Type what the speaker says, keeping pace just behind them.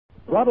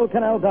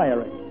Guadalcanal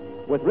Diary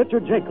with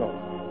Richard Jacob.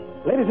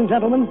 Ladies and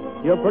gentlemen,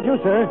 your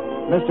producer,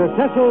 Mr.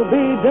 Cecil B.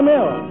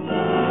 DeMille.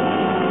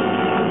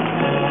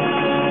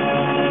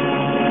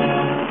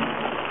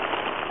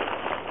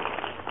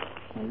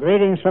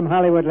 Greetings from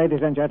Hollywood,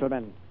 ladies and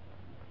gentlemen.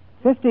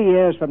 50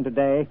 years from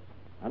today,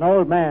 an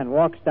old man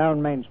walks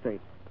down Main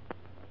Street.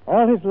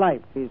 All his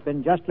life, he's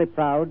been justly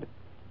proud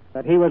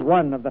that he was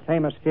one of the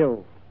famous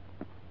few.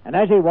 And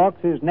as he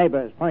walks, his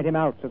neighbors point him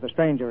out to the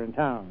stranger in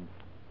town.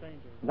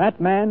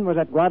 That man was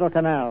at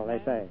Guadalcanal, they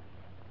say.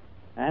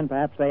 And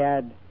perhaps they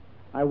add,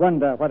 I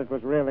wonder what it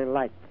was really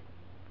like.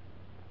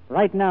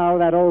 Right now,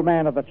 that old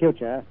man of the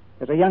future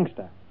is a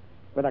youngster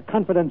with a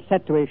confidence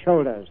set to his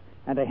shoulders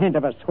and a hint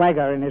of a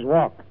swagger in his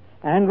walk.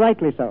 And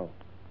rightly so,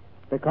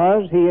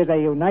 because he is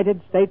a United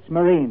States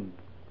Marine.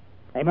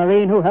 A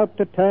Marine who helped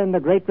to turn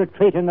the great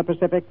retreat in the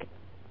Pacific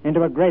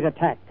into a great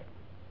attack.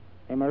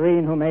 A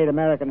Marine who made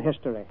American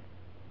history.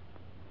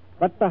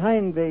 But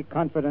behind the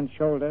confident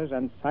shoulders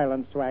and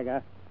silent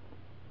swagger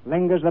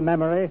lingers the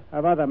memory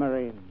of other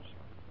Marines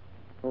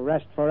who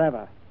rest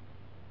forever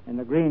in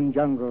the green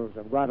jungles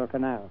of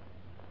Guadalcanal.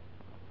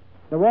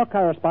 The war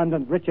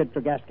correspondent Richard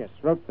Tregaskis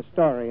wrote the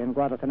story in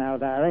Guadalcanal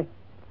Diary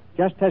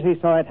just as he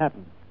saw it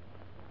happen.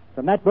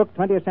 From that book,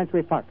 20th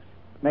Century Fox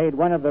made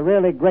one of the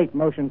really great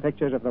motion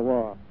pictures of the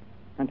war.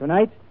 And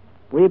tonight,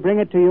 we bring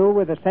it to you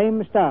with the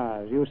same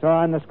stars you saw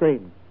on the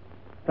screen.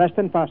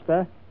 Preston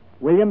Foster,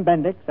 William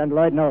Bendix, and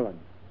Lloyd Nolan.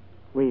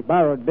 We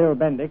borrowed Bill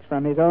Bendix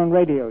from his own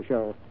radio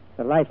show,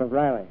 The Life of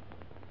Riley.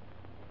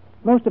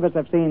 Most of us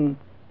have seen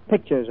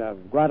pictures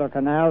of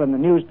Guadalcanal in the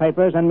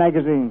newspapers and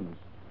magazines.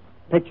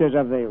 Pictures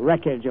of the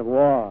wreckage of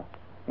war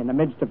in the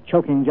midst of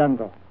choking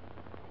jungle.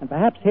 And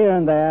perhaps here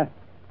and there,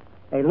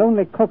 a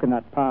lonely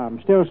coconut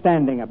palm still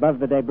standing above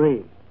the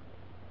debris.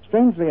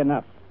 Strangely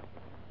enough,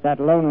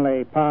 that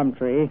lonely palm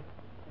tree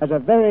has a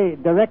very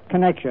direct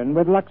connection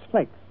with Lux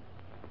Flakes.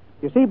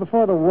 You see,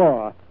 before the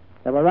war,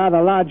 there were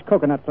rather large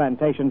coconut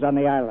plantations on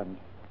the island,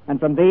 and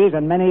from these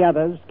and many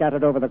others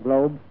scattered over the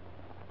globe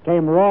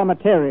came raw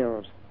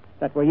materials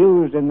that were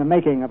used in the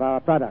making of our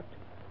product.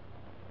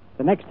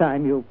 The next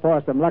time you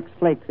pour some Lux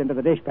Flakes into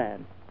the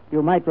dishpan,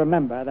 you might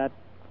remember that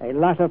a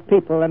lot of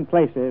people and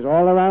places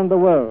all around the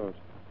world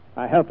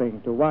are helping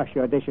to wash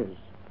your dishes.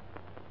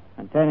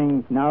 And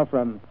turning now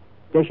from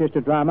dishes to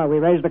drama, we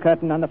raise the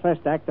curtain on the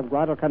first act of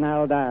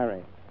Guadalcanal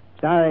Diary,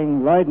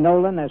 starring Lloyd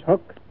Nolan as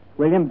Hook,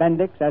 William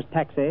Bendix as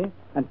Taxi,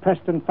 and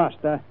Preston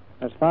Foster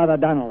as Father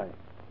Donnelly,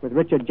 with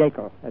Richard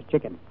Jacob as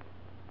Chicken.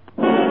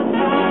 They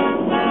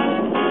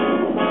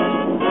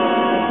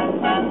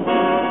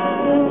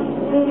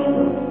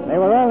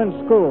were all in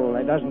school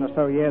a dozen or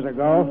so years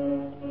ago.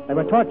 They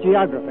were taught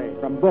geography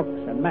from books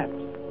and maps,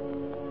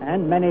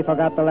 and many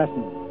forgot the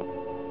lesson.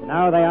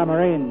 Now they are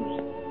Marines.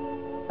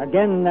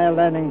 Again they're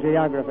learning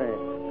geography,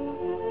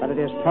 but it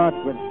is taught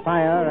with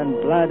fire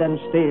and blood and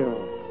steel.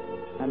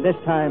 And this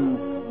time,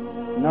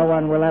 no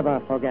one will ever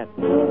forget.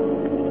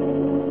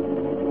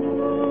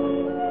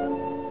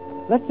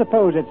 Let's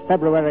suppose it's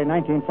February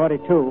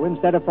 1942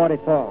 instead of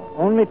 44,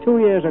 only 2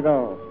 years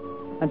ago.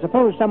 And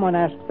suppose someone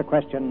asks the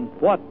question,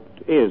 what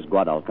is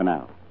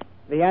Guadalcanal?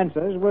 The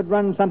answers would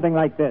run something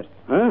like this.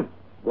 Huh?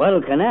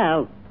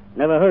 Guadalcanal?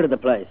 Never heard of the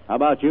place. How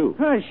about you?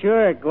 Oh,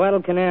 sure,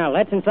 Guadalcanal.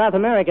 That's in South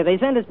America. They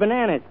send us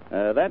bananas.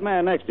 That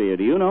man next to you,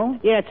 do you know?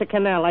 Yeah, it's a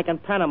canal, like in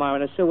Panama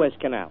and a Suez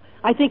Canal.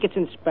 I think it's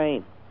in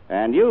Spain.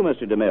 And you,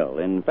 Mr. DeMille,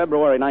 in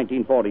February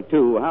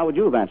 1942, how would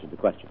you have answered the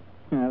question?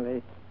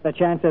 Well, the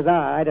chances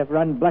are I'd have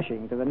run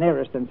blushing to the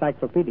nearest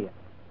encyclopedia.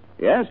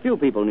 Yes, few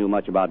people knew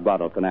much about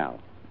Guadalcanal.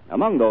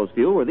 Among those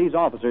few were these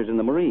officers in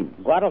the Marines.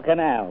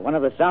 Guadalcanal, one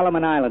of the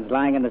Solomon Islands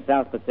lying in the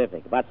South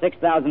Pacific. About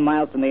 6,000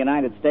 miles from the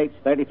United States,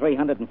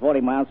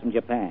 3,340 miles from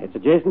Japan. It's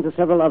adjacent to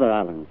several other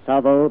islands,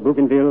 Salvo,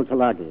 Bougainville,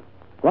 Tulagi.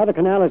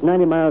 Guadalcanal is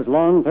 90 miles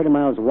long, 30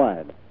 miles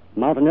wide,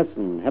 mountainous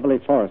and heavily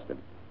forested.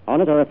 On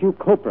it are a few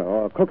copra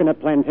or coconut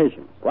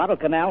plantations.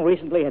 Guadalcanal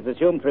recently has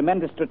assumed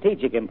tremendous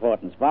strategic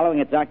importance, following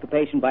its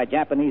occupation by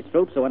Japanese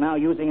troops who are now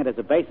using it as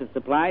a base of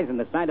supplies in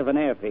the site of an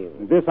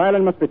airfield. This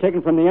island must be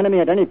taken from the enemy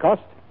at any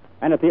cost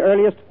and at the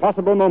earliest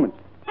possible moment.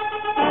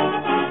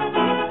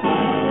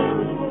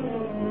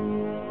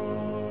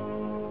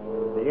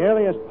 The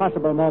earliest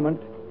possible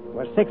moment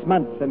was 6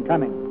 months in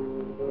coming.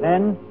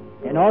 Then,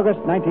 in August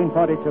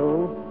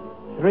 1942,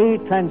 3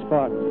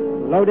 transports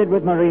loaded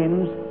with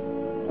Marines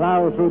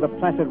plow through the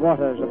placid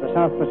waters of the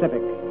South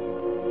Pacific.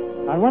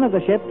 On one of the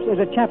ships is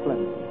a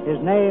chaplain. His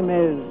name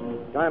is...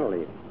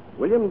 Donnelly.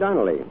 William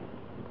Donnelly.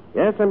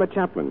 Yes, I'm a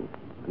chaplain.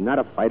 I'm not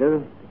a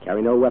fighter. I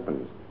carry no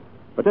weapons.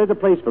 But there's a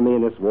place for me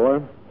in this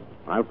war.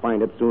 I'll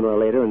find it sooner or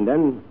later and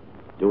then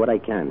do what I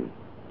can.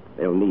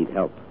 They'll need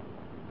help.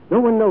 No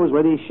one knows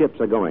where these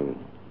ships are going.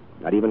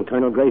 Not even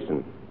Colonel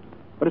Grayson.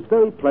 But it's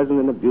very pleasant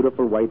in the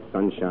beautiful white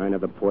sunshine of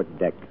the port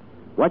deck,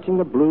 watching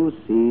the blue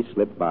sea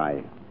slip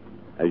by.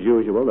 As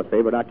usual, the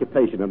favorite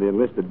occupation of the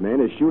enlisted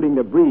men is shooting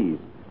the breeze,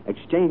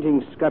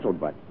 exchanging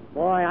scuttlebutt.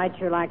 Boy, I'd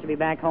sure like to be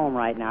back home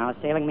right now,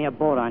 sailing me a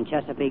boat on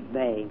Chesapeake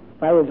Bay.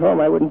 If I was home,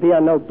 I wouldn't be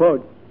on no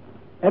boat.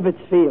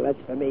 Ebbets Field,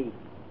 that's for me.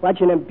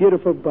 watching them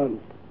beautiful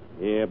bums.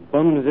 Yeah,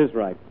 bums is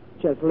right.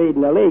 Just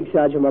leading the league,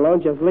 Sergeant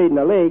Malone, just leading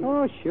the league.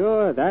 Oh,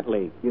 sure, that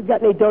league. You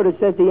got any dough that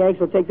says the Yanks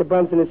will take the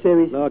bums in the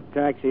series? Look,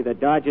 Taxi, the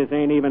Dodgers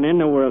ain't even in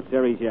the World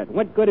Series yet.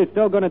 What good is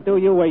still going to do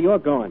you where you're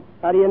going?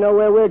 How do you know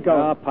where we're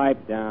going? Oh,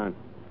 pipe down.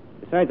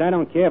 Besides, I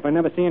don't care if I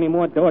never see any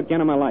more dough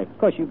again in my life. Of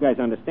course, you guys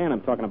understand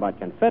I'm talking about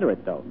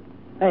Confederate dough.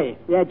 Hey.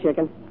 Yeah,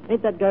 chicken.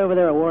 Ain't that guy over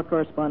there a war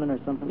correspondent or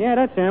something? Yeah,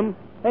 that's him.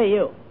 Hey,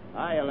 you.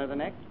 Hiya,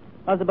 Leatherneck.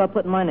 How's about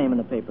putting my name in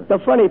the paper? The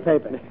funny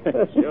paper.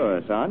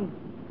 Sure, son.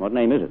 What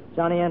name is it?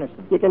 Johnny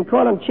Anderson. You can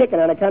call him chicken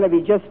on account of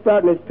he just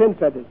sprouting his pin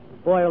feathers.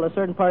 Boy, will a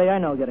certain party I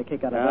know get a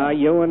kick out of that. Ah,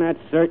 you and that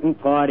certain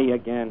party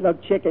again.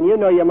 Look, chicken, you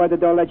know your mother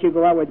don't let you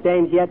go out with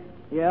dames yet.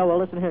 Yeah, well,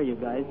 listen here, you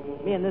guys.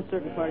 Me and this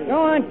certain party...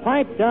 Go on,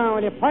 pipe down,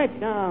 will you? Pipe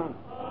down.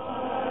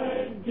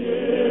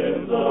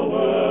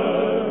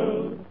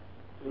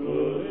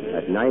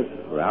 At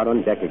night, we're out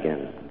on deck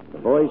again. The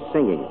boys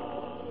singing.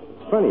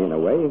 It's funny in a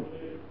way.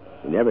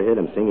 You never hear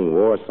them singing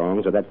war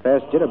songs or that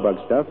fast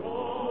jitterbug stuff.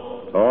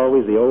 It's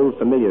always the old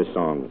familiar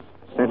songs.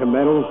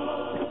 Sentimental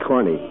and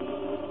corny.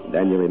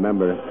 Then you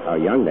remember how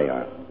young they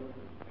are.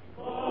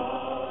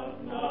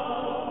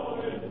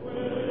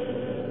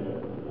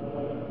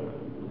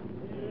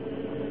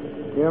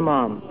 Dear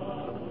Mom,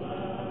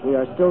 we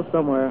are still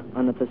somewhere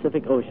on the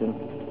Pacific Ocean,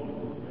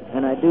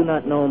 and I do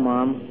not know,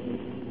 Mom,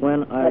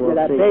 when I will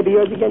that see... baby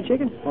yours again,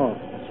 chicken? Oh,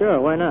 sure,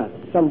 why not?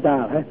 Some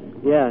doll, huh?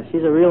 Yeah,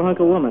 she's a real hunk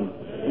of woman,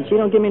 and she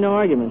don't give me no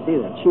arguments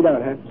either. She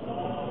don't, huh?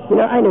 You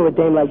know, I knew a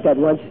dame like that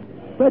once,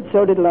 but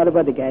so did a lot of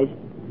other guys.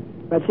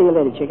 I'll see you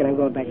later, chicken. I'm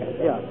going back out.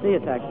 Yeah, see you,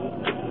 Taxi.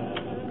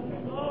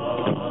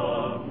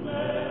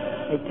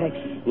 Hey, Tex.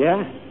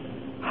 Yeah?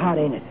 Hot,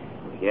 ain't it?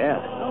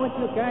 Yeah. Oh, would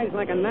you guys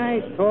like a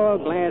nice tall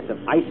glass of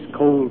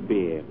ice-cold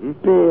beer?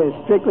 Beer,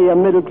 strictly a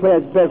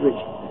middle-class beverage.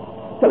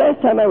 The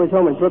last time I was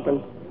home in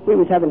Brooklyn, we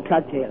was having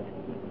cocktails.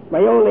 My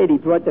old lady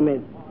brought them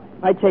in.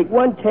 I take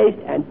one taste,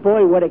 and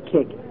boy, what a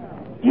kick.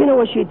 Do you know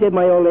what she did,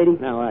 my old lady?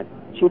 Now what?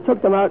 She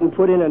took them out and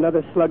put in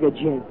another slug of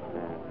gin.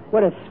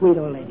 What a sweet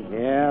old lady.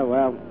 Yeah,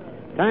 well,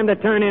 time to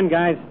turn in,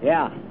 guys.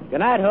 Yeah. Good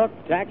night, Hook.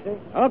 Taxi.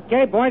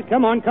 Okay, boys,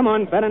 come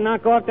on. Better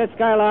knock off that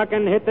skylark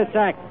and hit the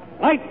sack.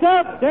 Lights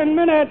up, 10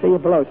 minutes. See you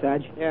below,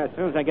 Sarge. Yeah, as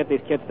soon as I get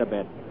these kids to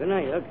bed. Good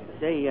night, Hook.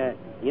 Say,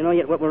 you know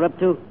yet what we're up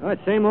to? Oh,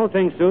 it's same old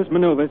thing, Seuss.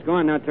 Maneuvers. Go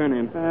on now, turn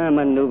in.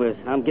 Maneuvers.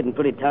 I'm getting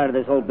pretty tired of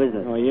this whole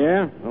business. Oh,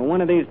 yeah? Well,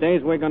 one of these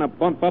days we're going to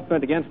bump up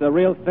against the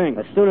real thing.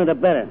 The sooner the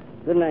better.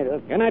 Good night,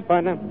 Hook. Good night,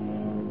 partner.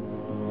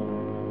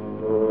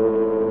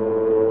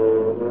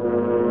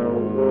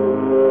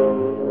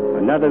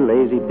 Another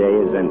lazy day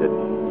is ended.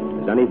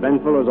 As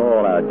uneventful as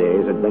all our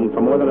days had been for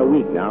more than a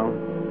week now.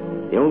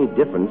 The only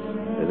difference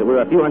is that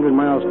we're a few hundred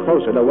miles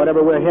closer to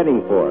whatever we're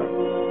heading for.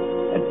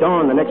 At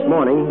dawn the next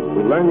morning,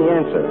 we learn the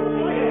answer.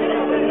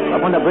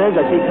 Up on the bridge,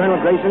 I see Colonel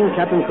Grayson,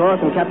 Captain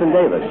Cross, and Captain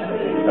Davis.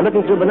 They're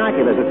looking through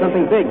binoculars at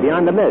something big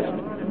beyond the mist.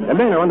 The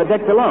men are on the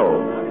deck below.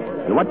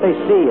 And what they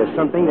see is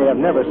something they have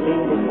never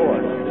seen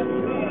before.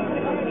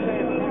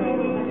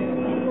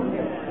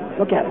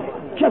 Look at him.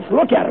 Just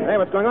look at him. Hey,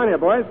 what's going on here,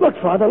 boys? Look,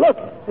 Father, look.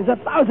 There's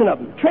 1,000 of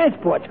them.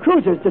 Transports,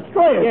 cruisers,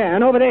 destroyers. Yeah,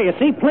 and over there, you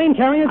see plane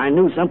carriers? I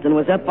knew something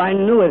was up. I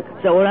knew it.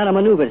 So we're out of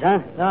maneuvers, huh?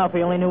 Now, if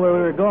we only knew where we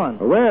were going.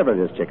 Well, wherever it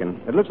is, chicken,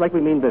 it looks like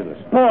we mean business.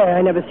 Boy,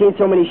 I never seen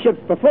so many ships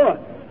before.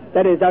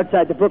 That is,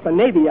 outside the Brooklyn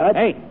Navy Yard.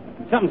 Hey,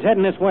 something's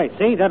heading this way.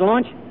 See, that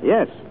launch?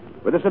 Yes,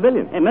 with a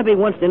civilian. Hey, maybe he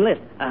wants to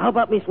enlist. How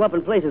about me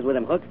swapping places with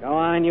him, Hook? Go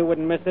on, you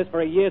wouldn't miss this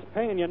for a year's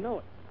pay, and you know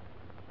it.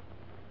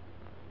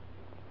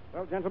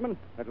 Well, gentlemen,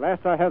 at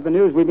last I have the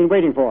news we've been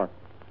waiting for.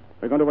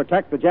 We're going to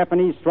attack the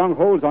Japanese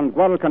strongholds on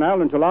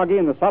Guadalcanal and Tulagi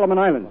and the Solomon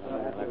Islands.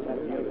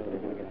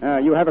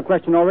 You have a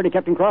question already,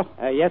 Captain Cross?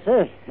 Yes,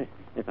 sir.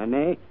 If I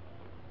may.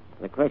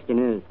 The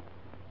question is,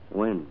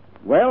 when?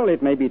 Well,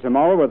 it may be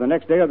tomorrow or the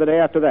next day or the day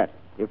after that.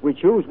 If we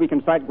choose, we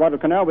can sight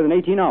Guadalcanal within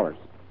 18 hours.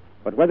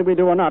 But whether we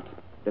do or not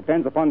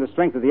depends upon the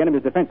strength of the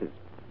enemy's defenses.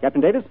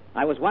 Captain Davis?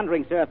 I was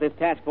wondering, sir, if this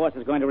task force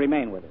is going to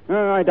remain with us.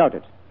 I doubt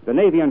it. The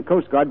Navy and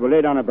Coast Guard will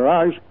lay down a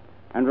barrage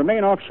and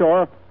remain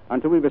offshore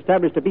until we've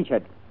established a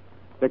beachhead.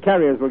 The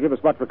carriers will give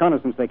us what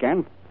reconnaissance they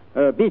can.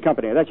 B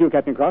Company, that's you,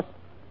 Captain Cross,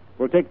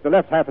 will take the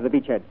left half of the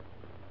beachhead.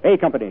 A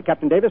Company,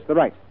 Captain Davis, the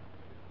right.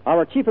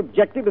 Our chief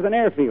objective is an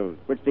airfield,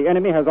 which the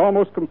enemy has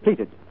almost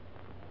completed.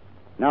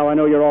 Now I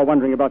know you're all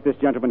wondering about this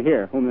gentleman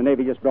here, whom the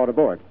Navy just brought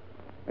aboard.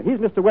 He's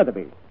Mr.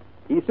 Weatherby.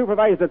 He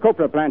supervised the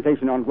copra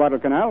plantation on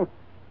Guadalcanal,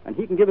 and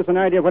he can give us an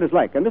idea of what it's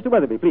like. Mr.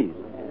 Weatherby, please.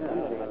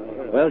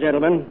 Well,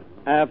 gentlemen,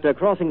 after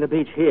crossing the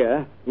beach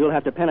here, you'll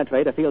have to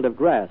penetrate a field of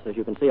grass, as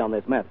you can see on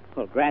this map.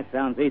 Well, grass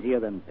sounds easier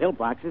than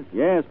pillboxes.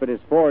 Yes, but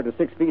it's 4 to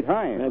 6 feet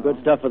high. Good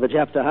stuff for the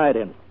Japs to hide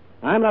in.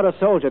 I'm not a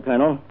soldier,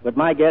 Colonel, but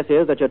my guess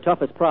is that your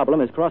toughest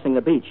problem is crossing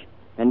the beach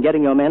and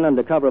getting your men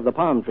under cover of the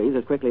palm trees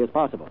as quickly as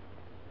possible.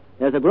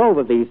 There's a grove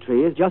of these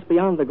trees just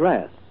beyond the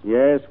grass.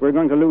 Yes, we're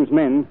going to lose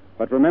men,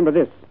 but remember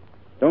this.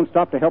 Don't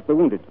stop to help the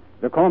wounded.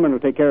 The corpsmen will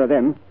take care of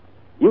them.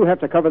 You have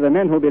to cover the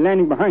men who'll be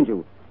landing behind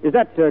you. Is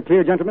that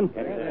clear, gentlemen?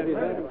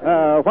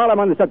 While I'm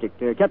on the subject,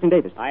 Captain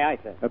Davis. Aye, aye,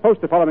 sir.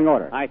 Post the following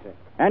order. Aye, sir.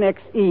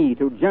 Annex E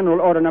to General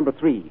Order Number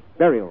 3,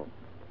 burial.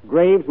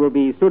 Graves will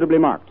be suitably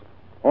marked.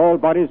 All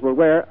bodies will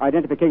wear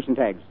identification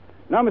tags.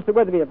 Now, Mr.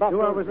 Weatherby, about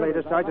 2 hours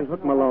later, Sergeant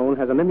Hook Malone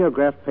has a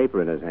mimeographed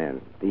paper in his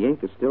hand. The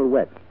ink is still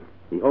wet.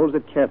 He holds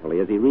it carefully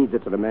as he reads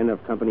it to the men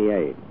of Company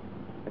A.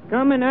 The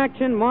coming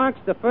action marks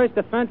the first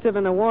offensive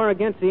in the war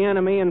against the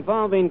enemy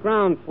involving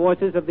ground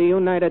forces of the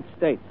United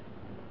States.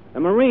 The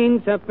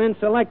Marines have been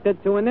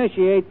selected to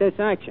initiate this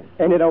action.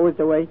 Ain't it always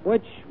the way?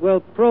 Which will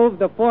prove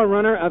the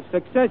forerunner of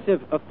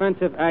successive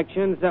offensive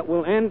actions that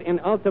will end in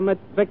ultimate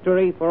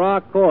victory for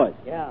our cause.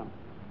 Yeah.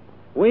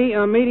 We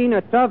are meeting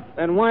a tough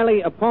and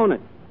wily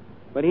opponent,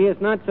 but he is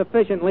not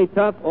sufficiently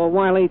tough or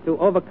wily to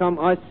overcome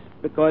us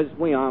because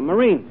we are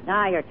Marines.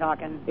 Now you're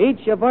talking.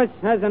 Each of us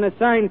has an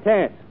assigned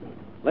task.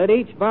 Let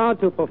each vow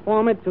to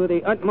perform it to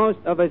the utmost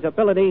of his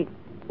ability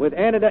with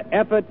added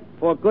effort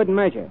for good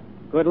measure.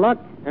 Good luck,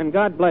 and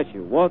God bless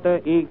you. Walter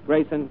E.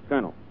 Grayson,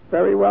 Colonel.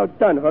 Very well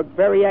done, Hook.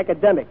 Very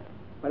academic.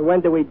 But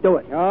when do we do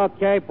it?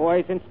 Okay,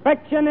 boys.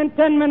 Inspection in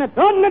 10 minutes.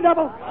 On the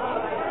double.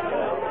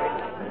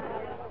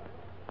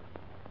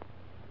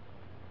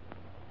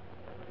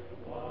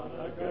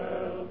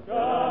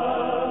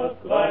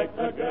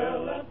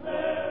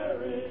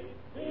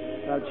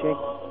 Well, Chick,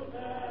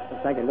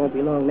 looks like it won't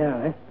be long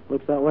now, eh?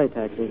 Looks that way,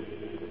 Taxi.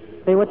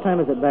 Hey, what time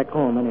is it back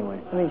home,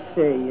 anyway? Let me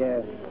see.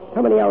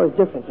 How many hours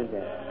difference is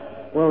there?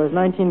 Well, there's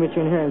 19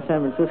 between here and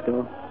San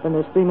Francisco. Then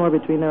there's 3 more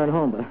between there and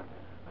home, but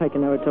I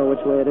can never tell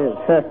which way it is.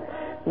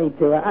 Me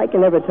too. I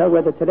can never tell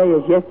whether today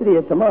is yesterday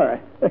or tomorrow.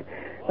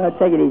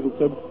 Take it easy,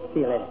 kid.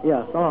 See you later.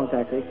 Yeah, so long,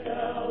 Taxi.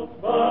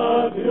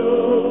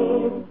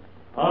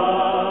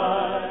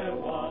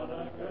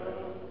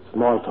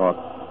 Small talk.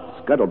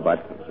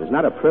 Scuttlebutt is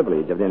not a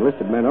privilege of the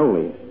enlisted men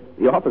only.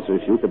 The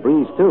officers shoot the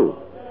breeze, too.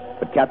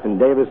 But Captain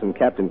Davis and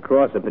Captain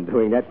Cross have been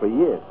doing that for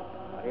years.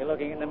 What are you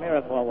looking in the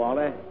mirror for,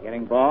 Walter?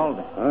 Getting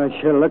bald? Oh, it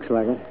sure looks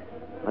like it.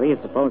 What do you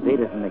suppose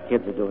Edith and the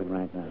kids are doing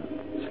right now?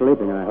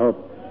 Sleeping, I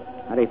hope.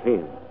 How do you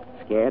feel?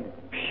 Scared?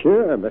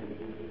 Sure, but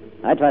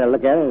I try to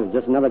look at it as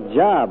just another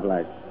job,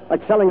 like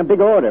selling a big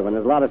order when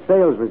there's a lot of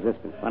sales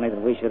resistance. Funny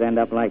that we should end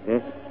up like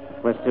this.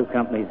 First 2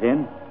 companies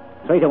in.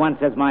 3-1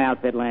 says my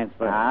outfit lands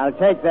first. I'll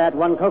take that.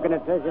 1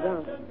 coconut says you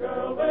don't.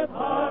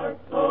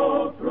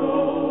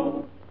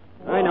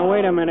 All right, now,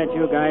 wait a minute,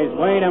 you guys.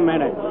 Wait a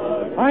minute.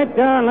 Pipe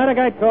down. Let a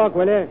guy talk,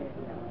 will you?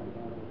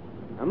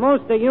 Now,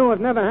 most of you have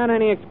never had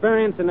any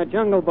experience in the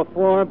jungle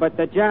before, but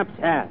the Japs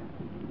have.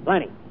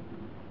 Plenty.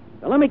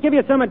 So let me give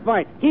you some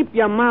advice. Keep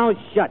your mouths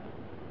shut.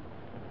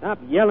 Stop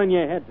yelling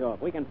your heads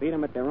off. We can beat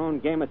them at their own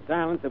game of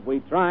silence if we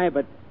try,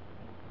 but...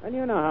 Well,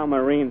 you know how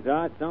Marines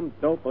are. Some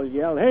dope will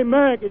yell, "Hey,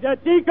 Mac, is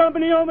that G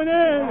Company over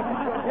there?"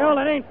 Hell,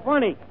 it ain't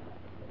funny.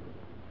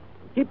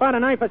 Keep out a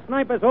knife of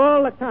snipers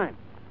all the time.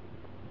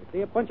 You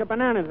see a bunch of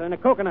bananas in a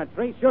coconut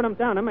tree, shoot them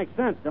down. That makes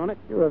sense, don't it?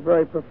 You're a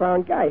very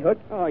profound guy, Hook.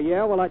 Oh,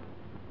 yeah? Well,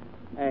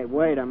 Hey,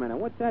 wait a minute.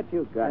 What's that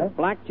you got? Huh?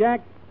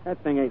 Blackjack? That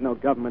thing ain't no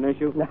government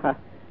issue. No,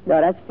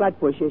 that's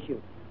Flatbush issue.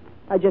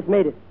 I just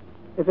made it.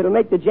 If it'll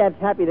make the Japs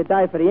happy to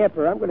die for the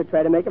Emperor, I'm going to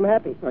try to make them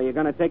happy. So you're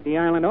going to take the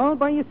island all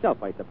by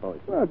yourself, I suppose.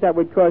 Well, that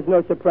would cause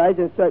no surprise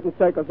in certain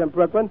circles in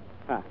Brooklyn.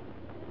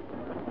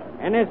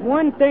 And there's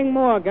one thing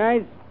more,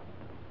 guys.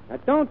 Now,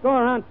 don't go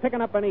around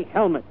picking up any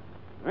helmets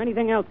or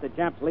anything else the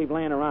Japs leave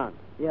laying around.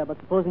 Yeah, but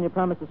supposing you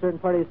promise a certain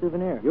party a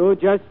souvenir. You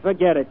just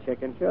forget it,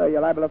 chicken. Sure,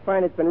 you're liable to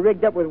find it's been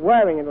rigged up with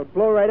wiring and it'll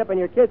blow right up on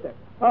your kisser.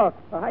 Oh,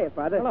 hiya,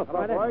 Father. Hello,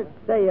 Father. boys.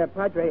 Say,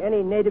 Padre,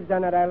 any natives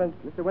on that island?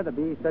 Mr.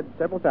 Weatherby said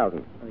several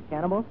thousand. Are they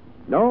cannibals?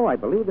 No, I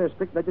believe they're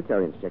strict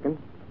vegetarians, chicken.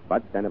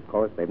 But then, of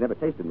course, they've never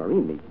tasted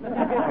marine meat.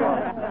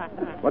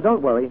 Well,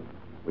 don't worry.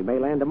 We may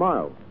land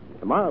tomorrow.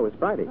 Tomorrow is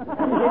Friday.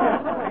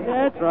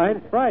 Yeah, that's right.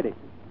 It's Friday.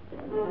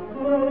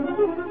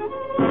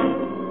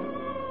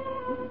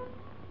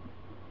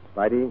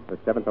 Friday, the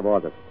 7th of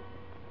August.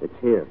 It's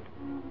here.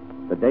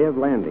 The day of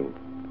landing.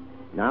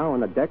 Now,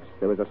 on the decks,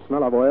 there is a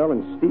smell of oil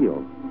and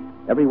steel.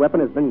 Every weapon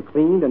has been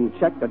cleaned and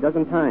checked a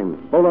dozen times.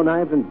 Bolo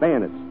knives and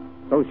bayonets,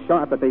 so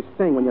sharp that they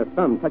sing when your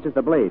thumb touches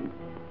the blade.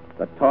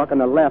 The talk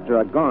and the laughter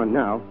are gone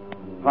now.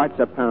 Hearts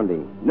are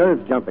pounding,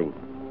 nerves jumping.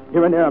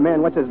 Here and there a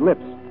man wets his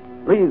lips,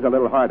 breathes a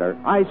little harder,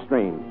 eyes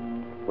strained,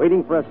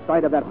 waiting for a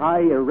sight of that high,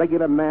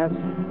 irregular mass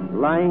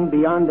lying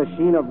beyond the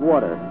sheen of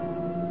water.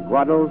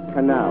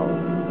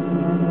 Guadalcanal.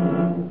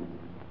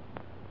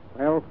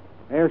 Well,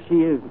 there she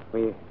is.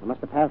 We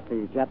must have passed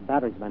the Jap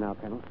batteries by now,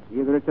 Colonel.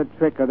 Either it's a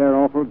trick or they're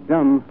awful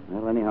dumb.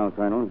 Well, anyhow,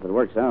 Colonel, if it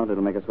works out,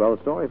 it'll make a swell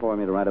story for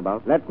me to write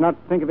about. Let's not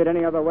think of it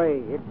any other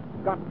way. It's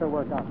got to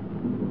work out.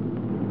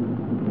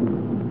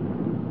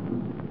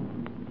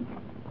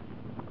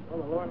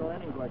 Well, the Lorna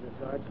landing gorge,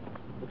 Sarge.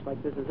 Looks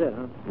like this is it,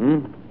 huh?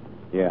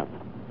 Yeah.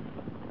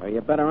 Well,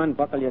 you better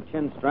unbuckle your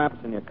chin straps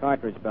and your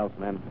cartridge belts,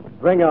 men.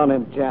 Bring on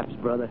them Japs,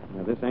 brother.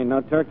 Now, this ain't no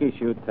turkey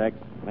shoot, Tex.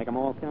 Make 'em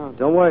all count.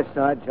 Don't worry,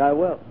 Sarge. I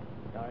will.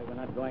 Sorry we're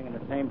not going in the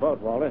same boat,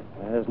 Walter.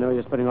 There's no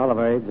use putting all of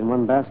our eggs in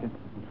one basket.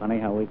 Funny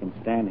how we can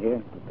stand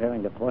here,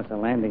 preparing to force a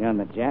landing on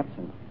the Japs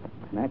and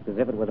act as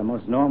if it were the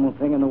most normal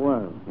thing in the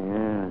world.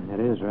 Yeah,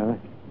 it is, rather.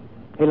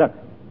 Hey, look.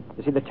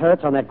 You see the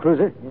turrets on that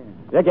cruiser? Yeah.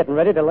 They're getting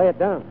ready to lay it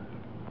down.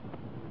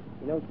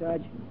 You know,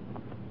 Sarge,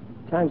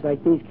 times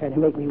like these kind of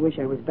make me wish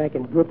I was back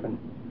in Brooklyn,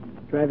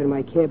 driving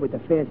my cab with the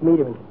fast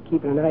meter and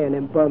keeping an eye on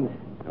them bums.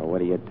 Oh,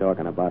 what are you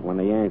talking about? When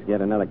the Yanks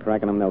get another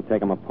crack on them, they'll take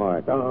them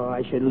apart. Oh,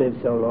 I should live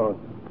so long.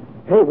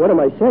 Hey, what am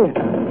I saying?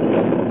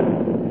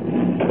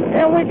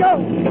 Here we go.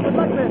 Good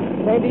luck,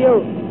 then. Same to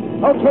you.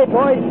 Okay,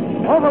 boys,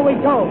 over we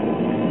go.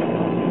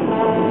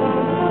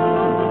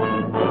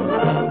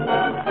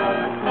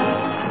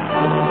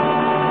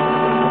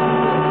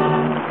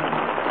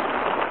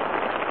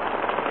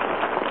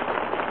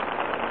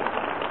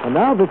 And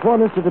now, before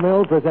Mr.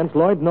 DeMille presents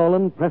Lloyd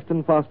Nolan,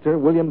 Preston Foster,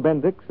 William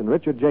Bendix, and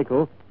Richard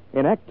Jekyll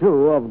in Act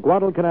Two of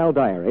Guadalcanal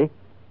Diary,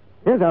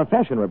 here's our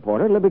fashion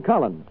reporter, Libby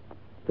Collins,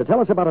 to tell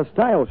us about a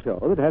style show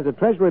that has a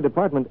Treasury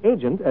Department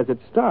agent as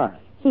its star.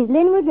 She's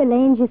Linwood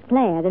Lelaine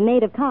Gisclair, the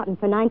maid of cotton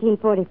for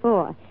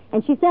 1944,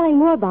 and she's selling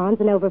war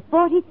bonds in over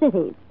 40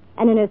 cities,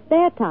 and in her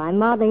spare time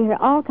modeling her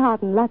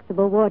all-cotton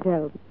Luxable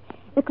wardrobe.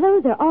 The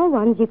clothes are all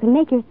ones you can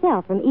make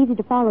yourself from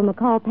easy-to-follow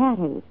McCall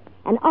patterns,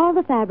 and all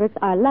the fabrics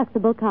are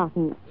Luxable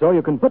cotton. So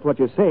you can put what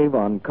you save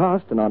on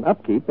cost and on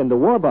upkeep into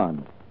war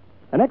bonds.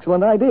 An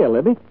excellent idea,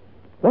 Libby.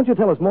 Won't you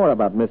tell us more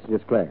about Miss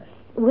Gisclair?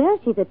 Well,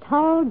 she's a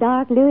tall,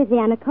 dark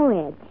Louisiana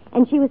co-ed,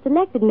 and she was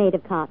selected maid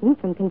of cotton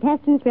from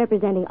contestants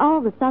representing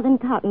all the southern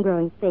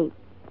cotton-growing states.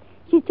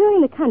 She's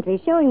touring the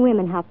country showing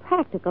women how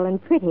practical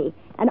and pretty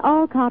an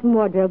all-cotton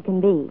wardrobe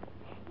can be.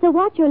 So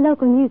watch your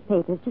local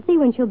newspapers to see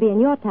when she'll be in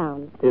your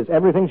town. Is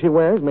everything she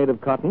wears made of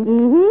cotton?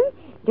 Mm-hmm.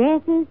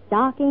 Dresses,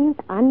 stockings,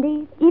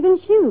 undies, even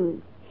shoes.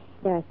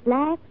 There are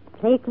slacks,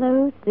 play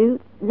clothes,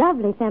 suits,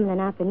 lovely feminine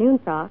afternoon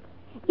frocks,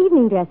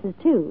 evening dresses,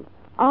 too,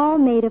 all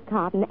made of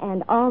cotton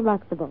and all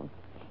Luxable.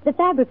 The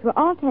fabrics were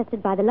all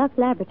tested by the Lux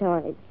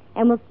Laboratories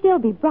and will still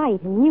be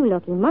bright and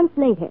new-looking months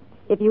later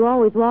if you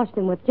always wash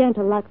them with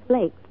gentle Lux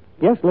flakes.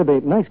 Yes, Libby,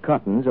 nice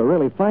cottons are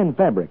really fine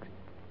fabrics.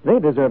 They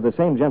deserve the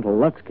same gentle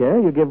Lux care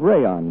you give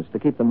rayons to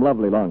keep them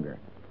lovely longer.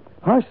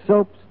 Harsh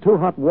soaps, too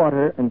hot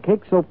water, and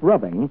cake soap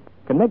rubbing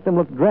can make them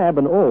look drab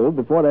and old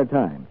before their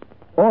time.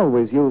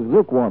 Always use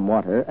lukewarm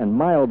water and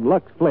mild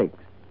Lux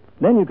flakes.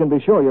 Then you can be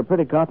sure your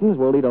pretty cottons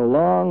will lead a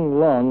long,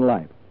 long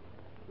life.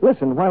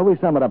 Listen while we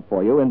sum it up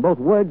for you in both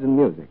words and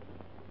music.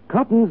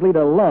 Cottons lead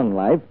a long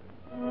life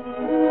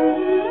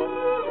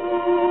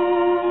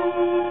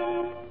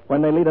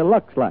when they lead a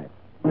Lux life.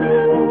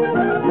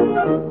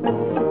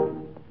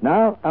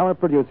 Now, our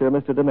producer,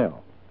 Mr. DeMille.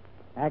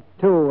 Act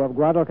Two of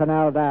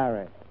Guadalcanal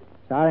Diary,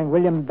 starring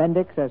William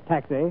Bendix as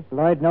Taxi,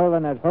 Lloyd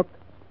Nolan as Hook,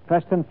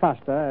 Preston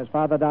Foster as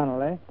Father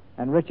Donnelly,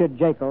 and Richard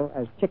Jekyll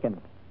as Chicken.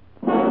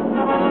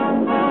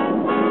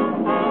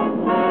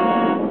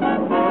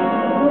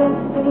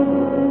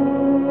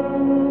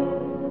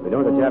 We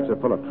know the Japs are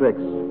full of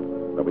tricks,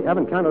 but we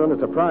haven't counted on the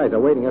surprise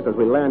awaiting us as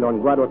we land on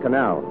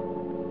Guadalcanal.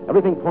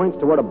 Everything points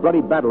toward a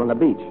bloody battle on the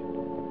beach,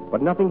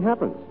 but nothing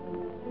happens.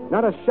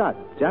 Not a shot,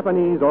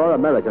 Japanese or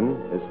American,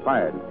 is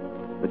fired.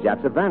 The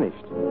Japs have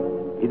vanished.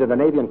 Either the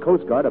Navy and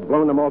Coast Guard have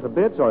blown them all to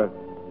bits, or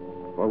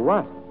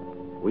what?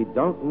 We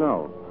don't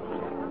know.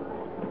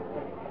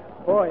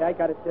 Boy, I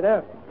gotta sit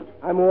down.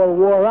 I'm all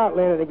wore out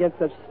landing against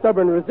such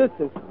stubborn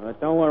resistance.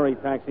 Don't worry,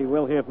 Taxi.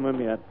 We'll hear from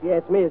him yet. Yeah,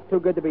 it's me. It's too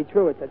good to be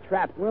true. It's a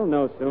trap. We'll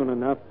know soon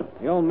enough.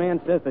 The old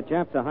man says the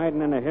Japs are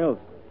hiding in the hills.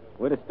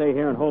 We're to stay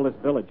here and hold this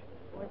village.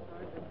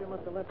 They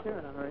must have left here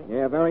in a hurry.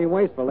 Yeah, very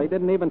wasteful. They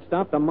didn't even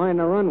stop to mine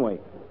the runway.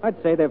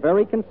 I'd say they're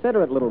very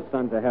considerate little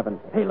sons of heaven.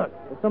 Hey, look.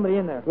 There's somebody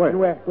in there. Where? In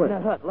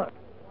that hut, look.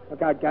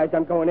 Look out, guys.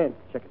 I'm going in.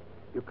 Check it.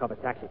 You cover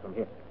Taxi from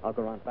here. I'll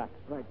go around back.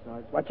 Right,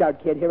 Sarge. Watch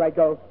out, kid. Here I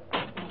go.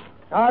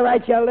 All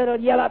right, you little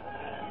yellow.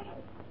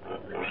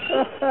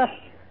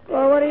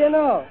 Well, what do you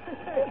know?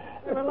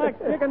 Relax,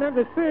 Chicken. Them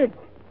is pigs.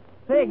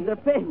 Pigs, they're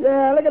pigs.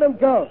 Yeah, look at them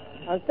go.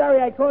 I'm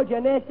sorry I called you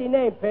a nasty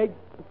name, pig.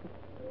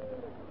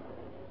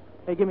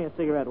 Hey, give me a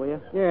cigarette, will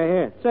you? Yeah,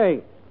 here.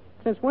 Say,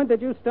 since when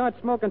did you start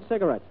smoking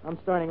cigarettes? I'm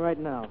starting right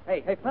now.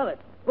 Hey, fellas.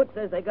 Foot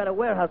says they got a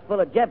warehouse full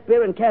of jet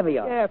beer and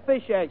caviar. Yeah,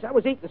 fish eggs. I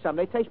was eating some.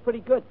 They taste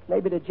pretty good.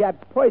 Maybe the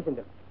Japs poisoned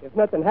him. If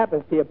nothing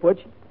happens to you, Butch,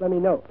 let me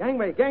know.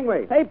 Gangway,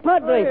 gangway. Hey,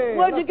 Padre, Hey,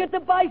 where'd you get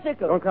the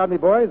bicycle? Don't crowd me,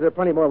 boys. There are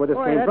plenty more where this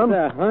Boy, came that's from.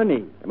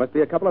 honey. There must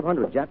be a couple of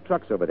hundred Jap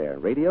trucks over there.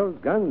 Radios,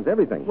 guns,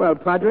 everything. Well,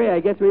 Padre, I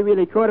guess we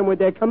really caught him with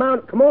their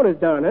kimonos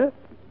down, huh?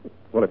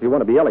 Well, if you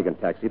want to be elegant,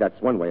 Taxi, that's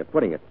one way of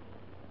putting it.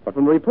 But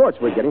from the reports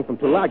we're getting from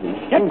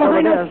Tulagi... Get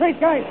behind those street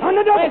guys! On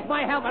the double! Where's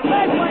my helmet?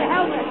 Where's my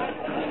helmet?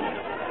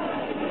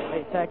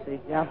 Hey, Taxi.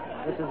 Yeah?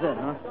 This is it,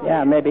 huh?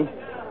 Yeah, maybe.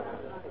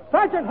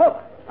 Sergeant Hook!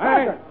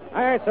 Aye,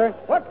 aye, sir.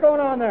 What's going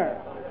on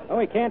there? Oh,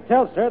 we can't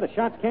tell, sir. The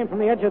shots came from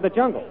the edge of the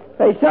jungle.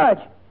 Hey, Sarge.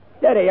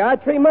 There they are.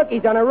 3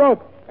 monkeys on a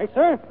rope. Hey,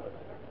 sir.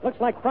 Looks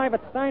like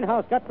Private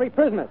Steinhaus got 3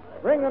 prisoners.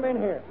 Bring them in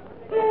here.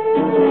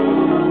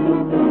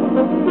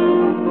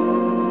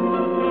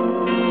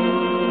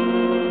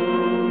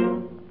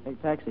 Hey,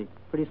 Taxi.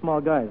 Pretty small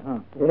guys, huh?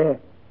 Yeah.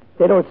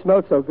 They don't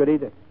smell so good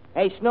either.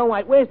 Hey, Snow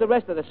White, where's the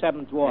rest of the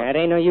seventh dwarf? It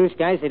ain't no use,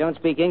 guys. They don't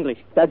speak English.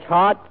 That's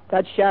Hart,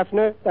 that's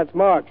Schaffner, that's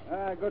Marks.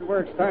 Good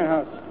work,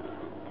 Steinhaus.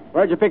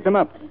 Where'd you pick them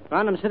up?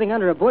 Found them sitting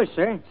under a bush,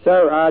 sir.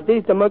 Sir, are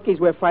these the monkeys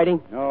we're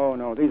fighting?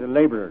 No, these are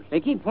laborers. They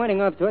keep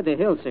pointing off toward the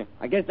hill, sir.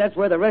 I guess that's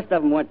where the rest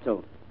of them went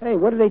to. Hey,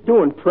 what are they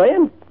doing,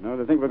 praying? No,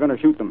 they think we're going to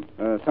shoot them.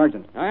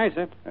 Sergeant. All right,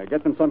 sir.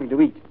 Get them something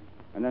to eat,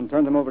 and then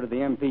turn them over to the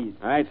MPs.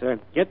 All right, sir.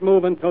 Get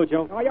moving,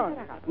 Tojo. Oh, yeah.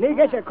 We ain't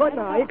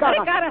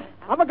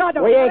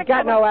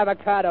got no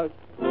avocados.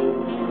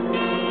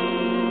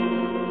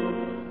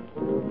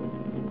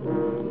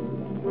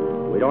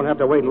 We don't have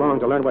to wait long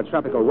to learn what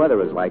tropical weather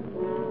is like.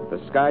 The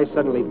sky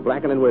suddenly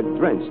blackened and we're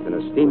drenched in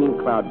a steaming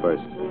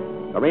cloudburst.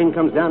 The rain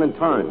comes down in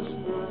torrents,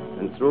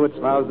 and through it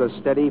follows the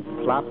steady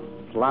plop,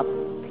 plop,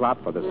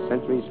 plop of the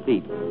sentry's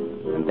feet.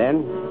 And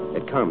then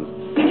it comes.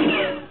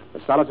 A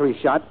solitary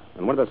shot,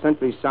 and one of the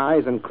sentries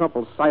sighs and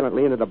crumples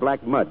silently into the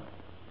black mud.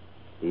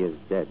 He is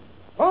dead.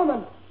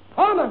 Holman!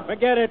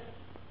 Forget it.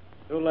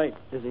 Too late.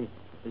 Is he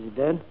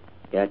dead?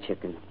 Yeah,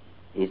 chicken.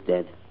 He's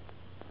dead.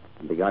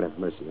 May God have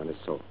mercy on his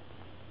soul.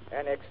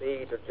 Annex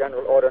E to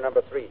General Order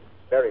Number 3.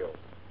 Burial.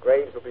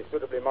 Graves will be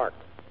suitably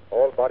marked.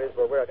 All bodies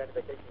will wear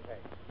identification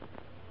tags.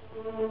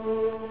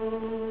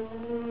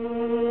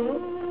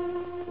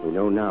 We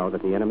know now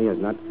that the enemy has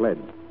not fled.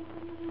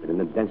 But in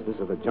the denseness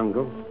of the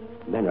jungle,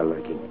 men are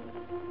lurking.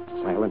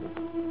 Silent,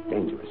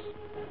 dangerous.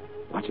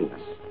 Watching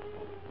us.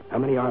 How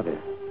many are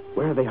there?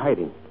 Where are they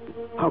hiding?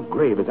 How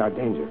grave is our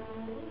danger?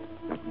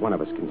 Not one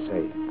of us can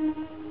say.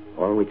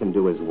 All we can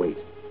do is wait.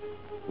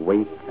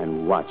 Wait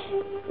and watch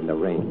in the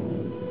rain.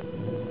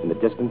 In the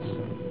distance,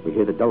 we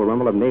hear the dull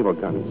rumble of naval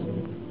guns.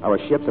 Our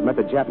ships have met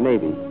the Jap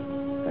Navy.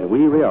 And we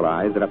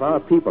realize that if our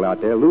people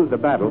out there lose the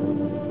battle,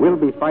 we'll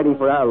be fighting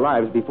for our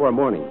lives before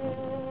morning.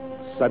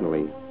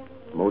 Suddenly,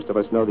 most of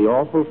us know the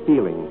awful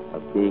feeling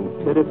of being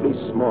pitifully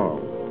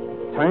small.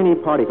 Tiny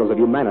particles of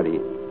humanity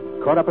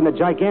caught up in the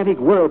gigantic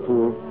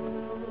whirlpool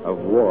of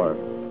war.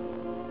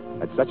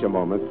 At such a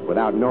moment,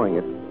 without knowing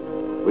it,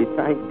 we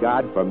thank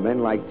God for men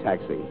like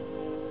Taxi.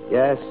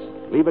 Yes,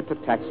 leave it to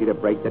Taxi to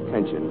break the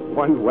tension,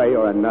 one way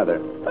or another.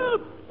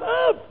 Help!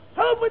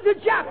 Help with the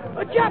Jap!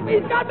 A Jap,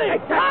 he's got me!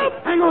 Help!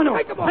 Hang on to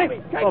Take him off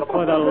me! Take him off!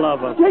 for the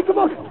love of... Take him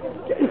off!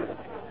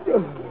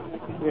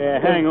 Yeah,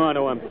 hang on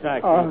to him,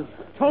 Taxi.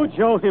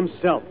 Tojo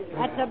himself.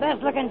 That's the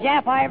best looking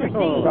Jap I ever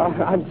seen.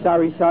 I'm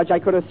sorry, Sarge. I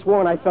could have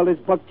sworn I felt his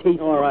buck teeth.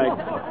 All right.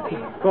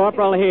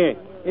 Corporal, here.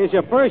 Here's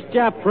your first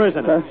Jap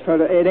prisoner.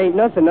 It ain't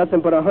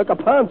nothing but a hook of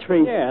palm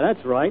tree. Yeah,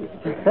 that's right.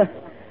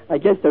 I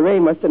guess the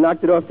rain must have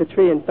knocked it off the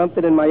tree and dumped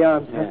it in my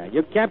arms. Yeah,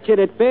 you captured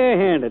it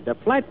barehanded. The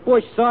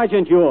Flatbush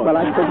Sergeant yours. Well,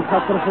 I couldn't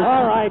help it.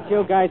 All right,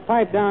 you guys,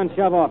 pipe down,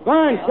 shove off. Go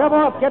on, shove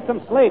off, get some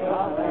sleep.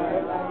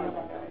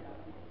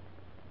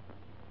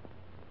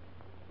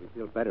 We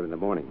feel better in the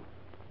morning.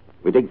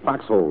 We dig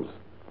foxholes.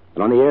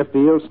 And on the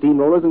airfield,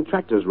 steamrollers and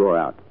tractors roar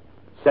out,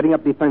 setting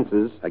up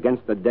defenses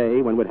against the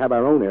day when we'd have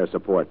our own air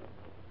support.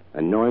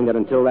 And knowing that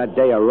until that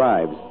day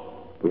arrives,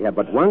 we have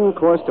but one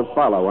course to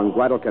follow on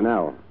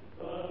Guadalcanal.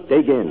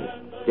 Dig in,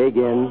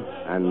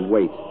 and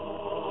wait.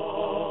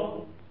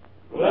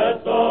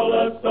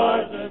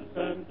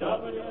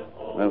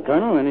 Well,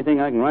 Colonel, anything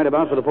I can write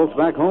about for the folks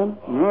back home?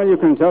 Well, you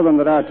can tell them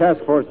that our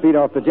task force beat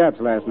off the Japs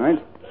last night.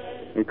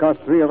 It cost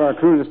 3 of our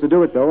cruisers to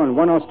do it, though, and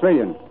 1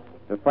 Australian.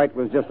 The fight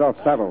was just off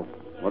Savo.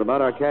 What about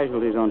our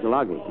casualties on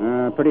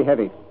Tulagi? Pretty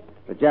heavy.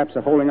 The Japs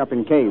are holding up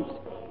in caves,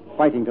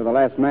 fighting to the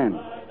last man.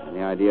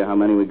 Any idea how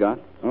many we got?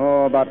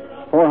 Oh, about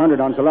 400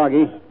 on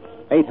Tulagi,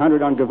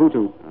 800 on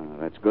Gavutu.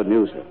 That's good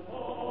news, sir.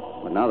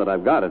 But now that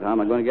I've got it, how am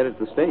I going to get it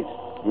to the States?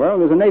 Well,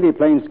 there's a Navy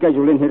plane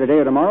scheduled in here today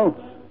or tomorrow.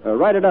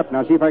 Write it up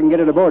now, see if I can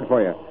get it aboard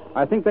for you.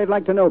 I think they'd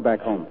like to know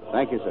back home.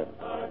 Thank you, sir.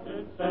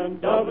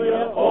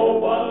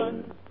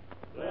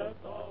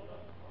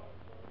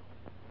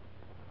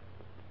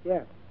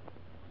 Yeah.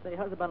 Say,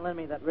 how's about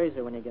lending me that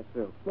razor when you get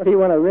through? What do you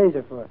want a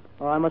razor for?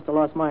 Oh, I must have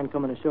lost mine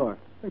coming ashore.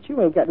 But you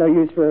ain't got no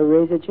use for a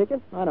razor,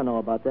 chicken. I don't know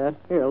about that.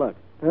 Here, look.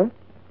 Huh?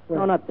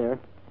 No, not there.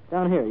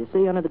 Down here. You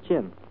see, under the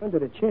chin. Under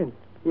the chin?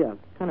 Yeah,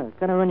 kind of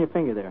run your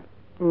finger there.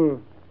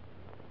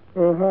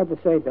 Hard to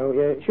say, though.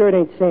 Yeah, sure it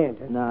ain't sand,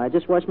 huh? No, I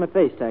just washed my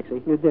face,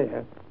 Taxi. You did,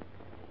 huh?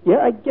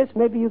 Yeah, I guess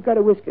maybe you got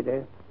a whisker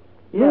there.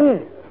 Yeah.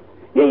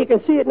 Yeah, you can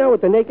see it now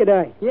with the naked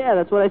eye. Yeah,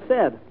 that's what I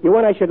said. You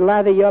want I should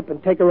lather you up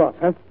and take her off,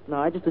 huh? No,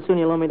 I just as soon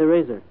you loan me the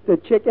razor. The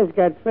chicken's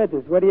got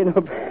feathers. What do you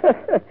know?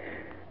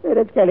 Hey,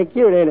 that's kind of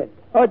cute, ain't it?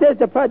 Oh, there's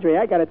the Padre.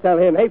 I got to tell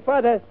him. Hey,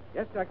 Father.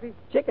 Yes, Taxi?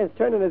 Chicken's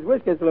turning his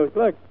whiskers loose.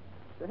 Look.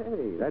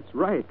 Hey, that's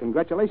right.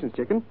 Congratulations,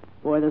 chicken.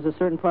 Boy, there's a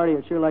certain party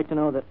who'd sure like to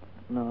know that...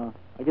 No,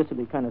 I guess it'd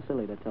be kind of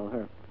silly to tell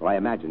her. Well, I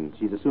imagine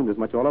she's assumed as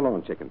much all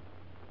along, chicken.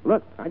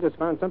 Look, I just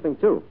found something,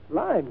 too.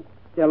 Limes.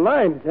 They're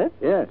limes, huh?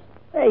 Yes.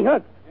 Hey,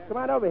 Huck, come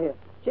on over here.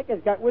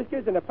 Chicken's got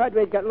whiskers and the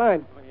Padre's got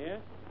limes. Oh, yeah?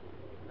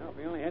 Now, if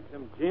we only had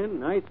some gin,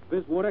 nice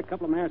fizz water, a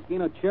couple of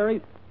maraschino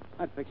cherries,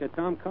 I'd picture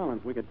Tom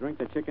Collins. We could drink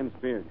the chicken's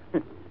beard.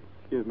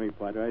 Excuse me,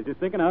 Padre. I was just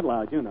thinking out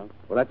loud, you know.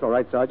 Well, that's all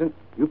right, Sergeant.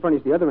 You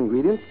furnish the other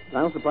ingredients, and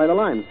I'll supply the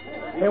limes.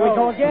 Here we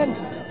go again.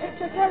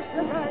 It's a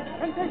gesture, guys.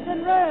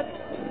 Condition red.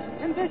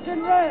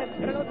 Condition red.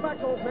 Get into the back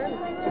hole, man.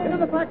 Get into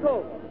the back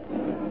hole.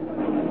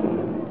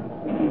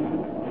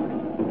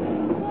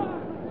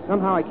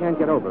 Somehow I can't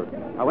get over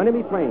how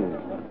enemy planes,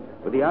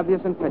 with the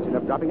obvious intention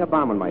of dropping a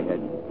bomb on my head,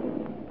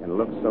 can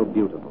look so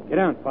beautiful. Get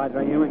down,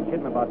 Padre. You ain't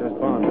kidding about this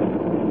bomb.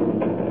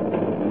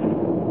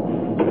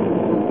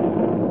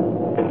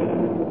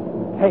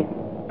 Hey,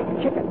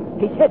 Chicken,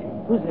 he's hit.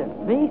 Who's this?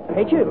 Me?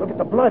 Hey, you, look at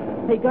the blood.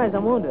 Hey, guys,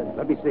 I'm wounded.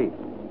 Let me see.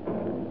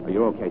 Are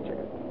you okay,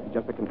 Chicken?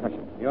 Just a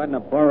concussion. You oughtn't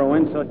to burrow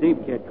in so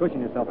deep, kid. Cushion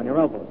yourself on your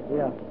elbows.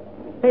 Yeah.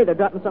 Hey, they're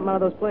dropping something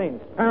out of those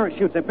planes.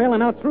 Parachutes. They're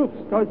bailing out troops.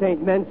 Those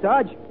ain't men,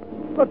 Sarge.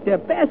 Look, they're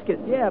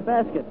baskets. Yeah,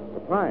 baskets.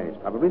 Supplies,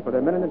 probably for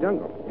their men in the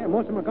jungle. Yeah,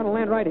 most of them are going to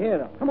land right here,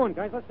 though. Come on,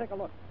 guys. Let's take a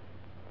look.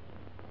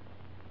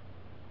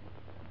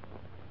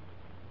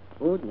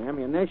 Food and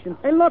ammunition.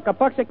 Hey, look, a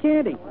box of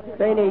candy.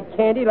 They need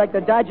candy like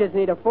the Dodgers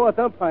need a fourth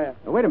umpire.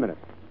 Now, wait a minute.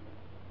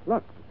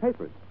 Look, the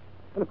papers.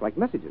 They look like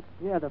messages.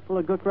 Yeah, they're full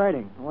of good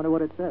writing. I wonder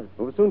what it says.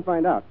 We'll soon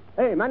find out.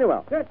 Hey,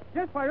 Manuel.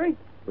 Yes, Pirate.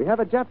 We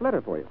have a Jap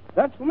letter for you.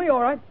 That's for me,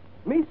 all right.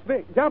 Me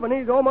speak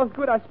Japanese almost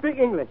good. I speak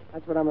English.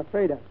 That's what I'm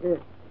afraid of. Here.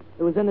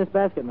 It was in this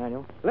basket,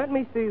 Manuel. Let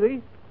me see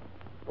these.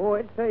 Oh,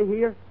 it say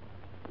here,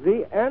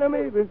 the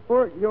enemy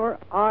before your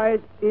eyes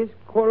is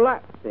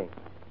collapsing.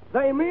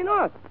 They mean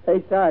us.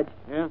 Hey, Sarge.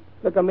 Yeah?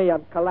 Look at me.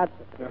 I'm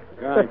collapsing.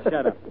 God,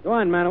 shut up. Go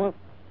on, Manuel.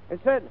 It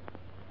said,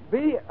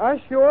 be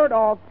assured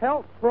of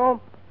help from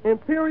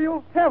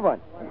Imperial Heaven.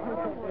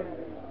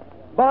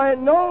 By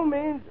no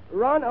means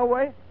run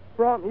away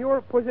from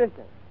your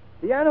position.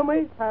 The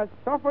enemy has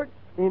suffered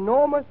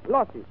enormous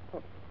losses.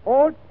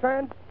 All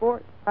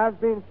transports have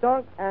been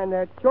sunk and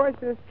their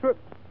choicest troops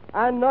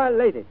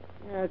annihilated.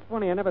 Yeah, it's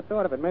funny. I never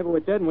thought of it. Maybe we're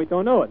dead and we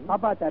don't know it. How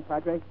about that,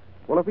 Padre?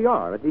 Well, if we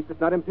are, at least it's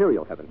not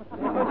Imperial Heaven.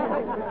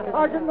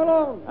 Sergeant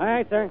Malone. All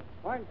right, sir.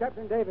 Find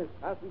Captain Davis.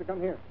 Ask him to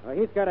come here.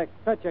 He's got a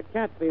touch of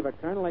cat fever,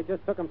 Colonel. I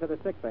just took him to the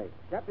sick bay.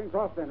 Captain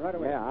Cross, then, right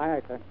away. Yeah, all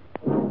right, sir.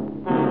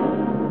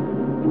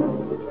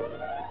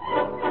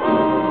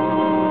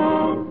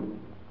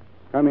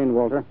 Come in,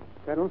 Walter.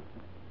 Colonel?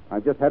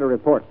 I've just had a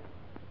report.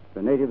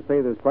 The natives say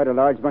there's quite a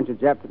large bunch of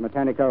Japs at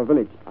Matanikau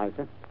village. Aye,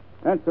 sir.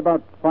 That's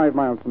about 5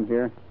 miles from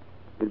here.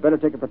 You'd better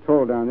take a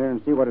patrol down there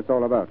and see what it's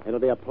all about. It'll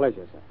be a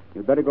pleasure, sir.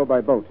 You'd better go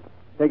by boat.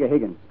 Take a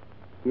Higgins.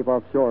 Keep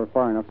offshore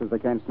far enough so they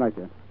can't snipe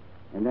you.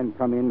 And then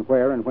come in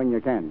where and when you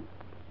can.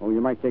 Or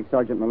you might take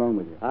Sergeant Malone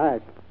with you. All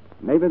right.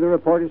 Maybe the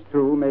report is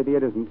true, maybe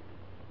it isn't.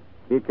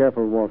 Be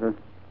careful, Walter.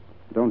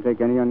 Don't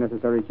take any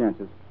unnecessary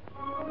chances.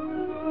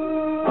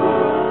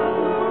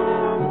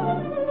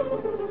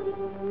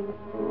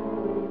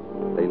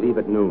 They leave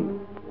at noon.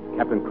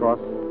 Captain Cross,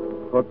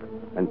 Hook,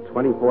 and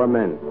 24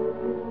 men.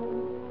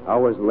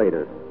 Hours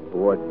later,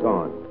 toward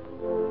dawn,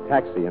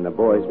 Taxi and the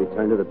boys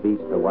return to the beach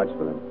to watch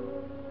for them.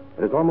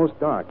 It is almost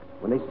dark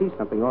when they see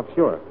something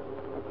offshore.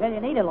 I tell you,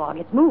 Nederlog,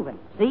 it's moving.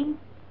 See?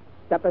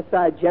 Step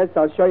aside, gents.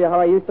 I'll show you how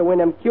I used to win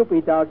them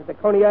Cupid dolls at the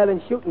Coney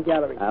Island Shooting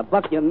Gallery.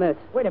 Buck, you missed.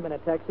 Wait a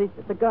minute, Taxi.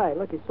 It's a guy.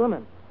 Look, he's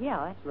swimming.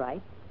 Yeah, that's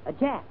right. A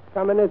Jap.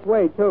 Coming this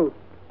way, too.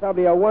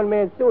 Probably a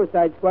one-man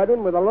suicide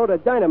squadron with a load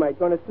of dynamite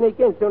going to sneak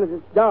in as soon as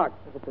it's dark.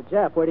 If it's a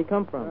Jap, where'd he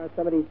come from?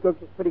 Some of these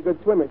crooks are pretty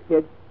good swimmers,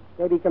 kid.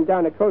 Maybe he come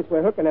down the coast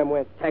where Hook and them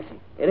went. Taxi,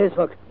 it is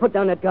Hook. Put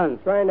down that gun.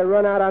 Trying to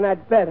run out on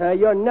that bet, huh?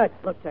 You're nuts.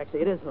 Look, Taxi,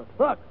 it is Hook.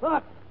 Hook!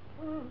 Hook!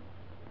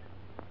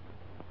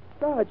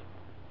 Sarge!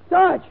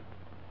 Sarge!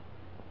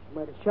 I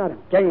might have shot him.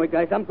 Gangway,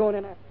 guys. I'm going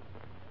in after.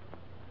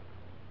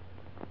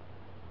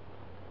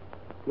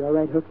 You all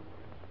right, Hook?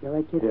 You all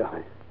right, kid?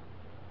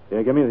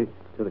 Yeah, give me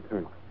to the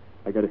colonel.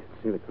 I got to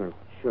see the colonel.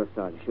 Sure,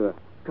 Sarge, sure.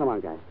 Come on,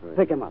 guys. Right.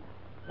 Pick him up.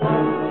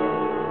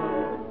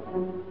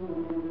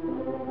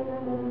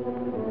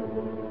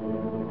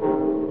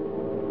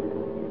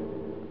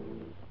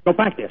 Go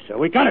back there, sir.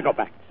 We gotta go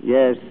back.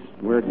 Yes,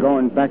 we're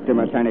going back to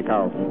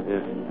Matanikau.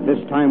 Yeah.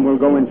 This time we'll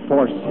go in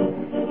force.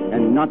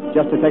 And not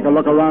just to take a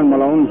look around,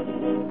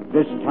 Malone.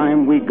 This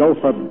time we go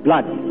for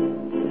blood.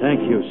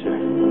 Thank you, sir.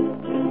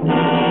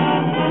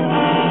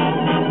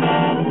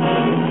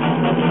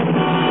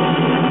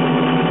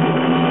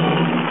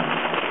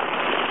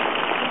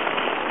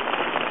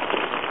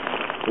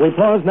 We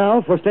pause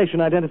now for station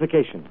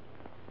identification.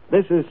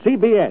 This is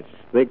CBS,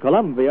 the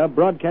Columbia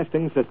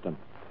Broadcasting System.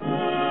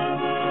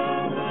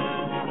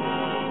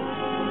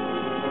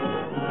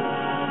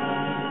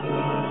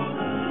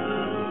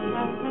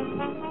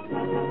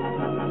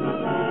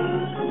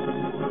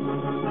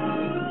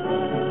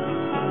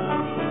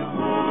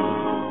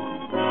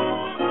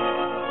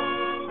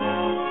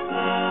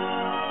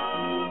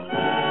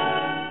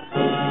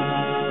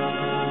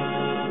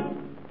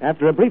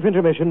 After a brief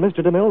intermission, Mr.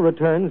 DeMille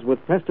returns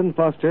with Preston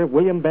Foster,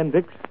 William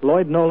Bendix,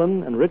 Lloyd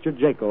Nolan, and Richard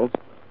Jaco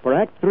for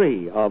Act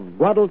 3 of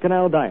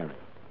Guadalcanal Diary.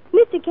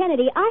 Mr.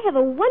 Kennedy, I have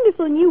a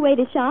wonderful new way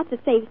to shop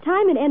that saves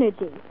time and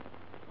energy.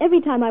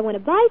 Every time I want to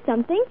buy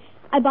something,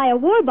 I buy a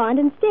war bond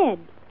instead.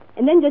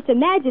 And then just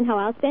imagine how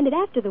I'll spend it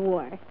after the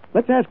war.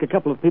 Let's ask a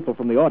couple of people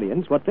from the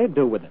audience what they'd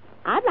do with it.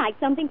 I'd like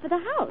something for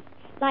the house,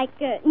 like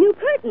new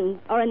curtains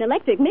or an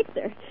electric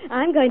mixer.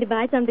 I'm going to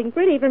buy something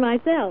pretty for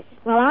myself.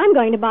 Well, I'm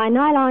going to buy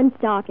nylon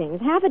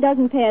stockings, half a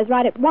dozen pairs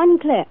right at one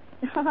clip.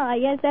 Ah,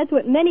 yes, that's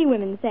what many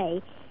women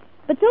say.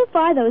 But so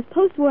far, those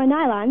post-war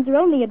nylons are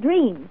only a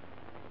dream.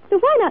 So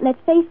why not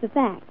let's face the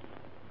facts?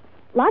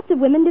 Lots of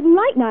women didn't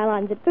like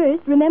nylons at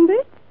first, remember?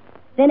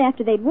 Then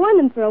after they'd worn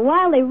them for a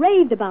while, they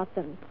raved about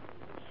them.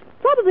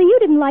 Probably you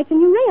didn't like the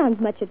new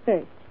rayons much at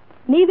first.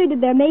 Neither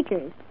did their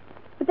makers.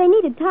 But they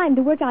needed time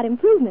to work out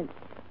improvements.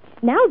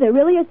 Now there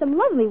really are some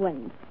lovely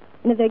ones.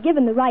 And if they're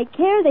given the right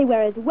care, they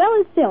wear as well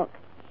as silk.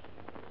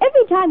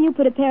 Every time you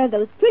put a pair of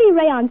those pretty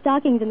rayon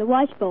stockings in the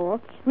wash bowl,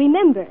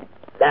 remember...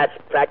 That's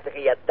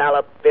practically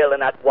 $1 bill in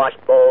that wash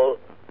bowl.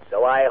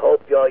 So I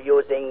hope you're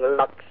using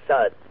Lux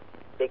Suds,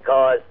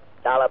 because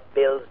dollar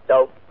bills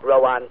don't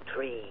grow on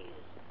trees.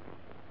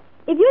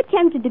 If you're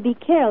tempted to be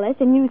careless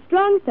and use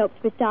strong soaps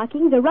for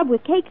stockings or rub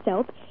with cake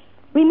soap,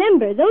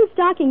 remember, those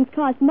stockings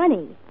cost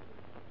money.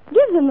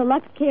 Give them the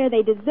Lux care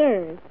they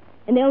deserve,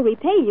 and they'll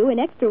repay you in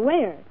extra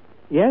wear.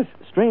 Yes,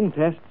 strain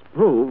tests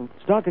prove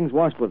stockings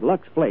washed with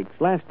Lux Flakes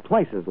last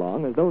twice as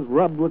long as those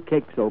rubbed with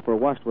cake soap or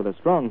washed with a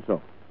strong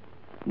soap.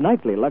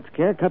 Nightly Lux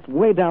Care cuts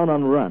way down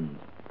on runs.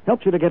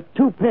 Helps you to get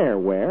 2 pair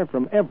wear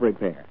from every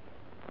pair.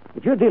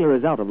 If your dealer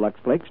is out of Lux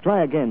Flakes,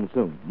 try again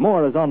soon.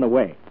 More is on the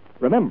way.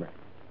 Remember,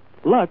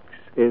 Lux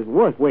is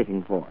worth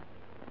waiting for.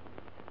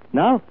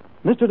 Now,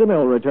 Mr.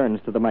 DeMille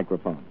returns to the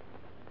microphone.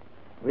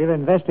 We'll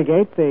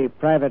investigate the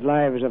private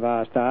lives of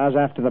our stars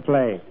after the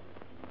play.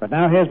 But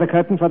now here's the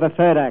curtain for the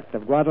third act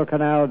of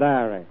Guadalcanal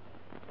Diary,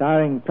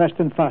 starring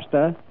Preston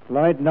Foster,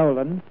 Lloyd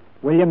Nolan,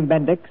 William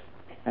Bendix,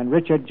 and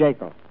Richard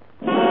Jekyll.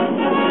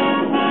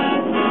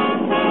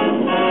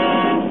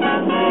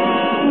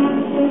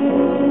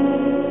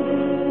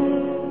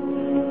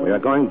 We are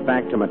going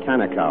back to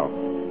Guadalcanal,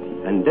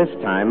 and this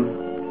time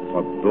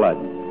for blood.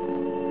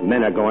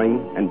 Men are going,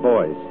 and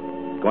boys,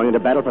 going into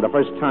battle for the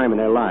first time in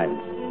their lives.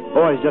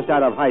 Boys just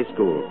out of high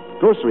school,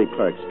 grocery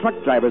clerks, truck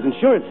drivers,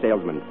 insurance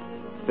salesmen,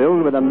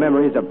 filled with the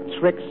memories of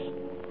tricks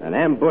and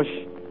ambush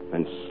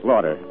and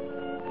slaughter,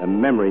 the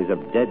memories of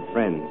dead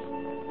friends.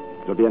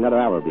 It'll be another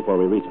hour before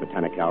we reach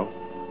Guadalcanal.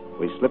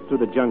 We slip through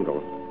the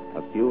jungle,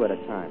 a few at a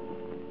time.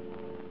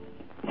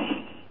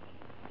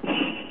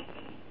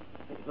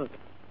 Look,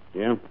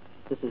 Yeah?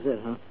 this is it,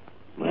 huh?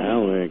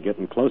 Well, we're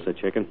getting closer,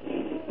 chicken.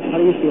 How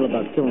do you feel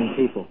about killing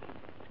people?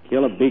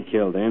 Kill or be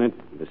killed, ain't it?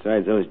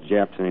 Besides, those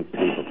Japs ain't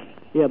people.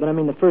 Yeah, but I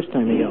mean the first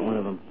time you got one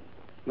of them.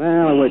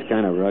 Well, it was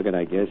kind of rugged,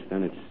 I guess.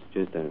 Then it's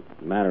just a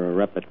matter of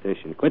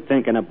repetition. Quit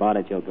thinking about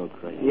it, you'll go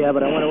crazy. Yeah,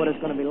 but I wonder what it's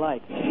going to be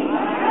like. Hey,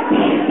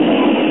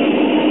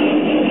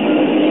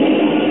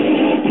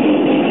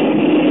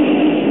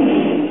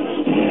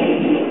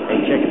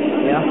 chicken.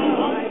 Yeah?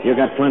 You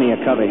got plenty of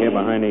cover here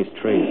behind these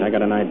trees. I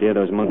got an idea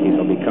those monkeys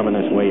will be coming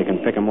this way. You can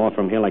pick them off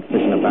from here like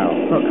fish in a barrel.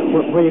 Look,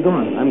 where are you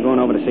going? I'm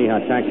going over to see how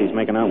Taxi's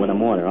making out with a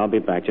mortar. I'll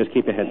be back. Just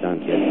keep your head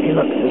down, kid. Hey,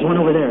 look, there's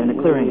one over there in the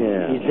clearing.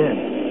 Yeah. He's dead.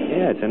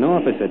 Yeah, it's an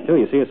officer, too.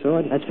 You see a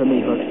sword? That's for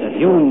me, Hooks. That's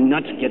You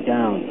nuts, get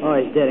down. Oh,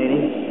 he's dead, ain't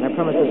he? And I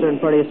promised a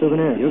certain party a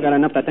souvenir. You got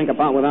enough to think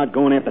about without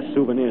going after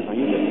souvenirs. Now,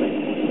 you just think.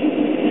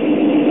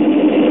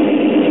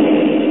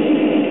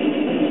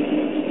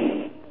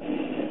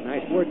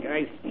 Nice work,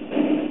 guys.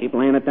 Keep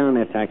laying it down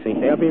there, Taxi.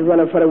 They'll be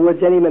running for the woods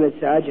any minute,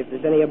 Sarge, if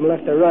there's any of them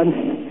left to run.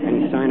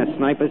 Any sign of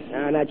snipers?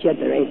 No, not yet,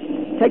 there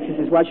ain't. Texas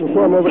is watching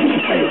for them over...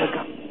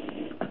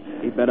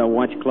 He better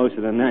watch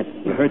closer than that.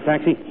 You heard,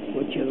 Taxi?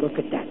 Would you look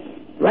at that?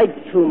 Right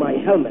through my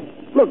helmet.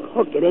 Look,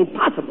 Hook, it ain't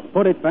possible.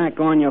 Put it back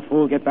on, you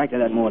fool. Get back to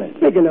that mortar.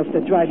 Big enough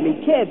to drive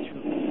me cab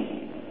through.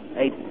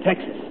 Hey,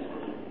 Texas.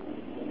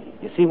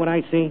 You see what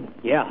I see?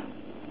 Yeah.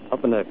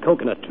 Up in the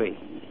coconut tree.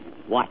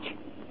 Watch.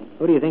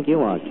 Who do you think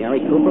you are, Gary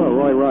Cooper or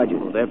Roy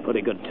Rogers? Oh, they're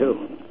pretty good,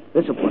 too.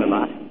 This'll put him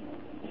out.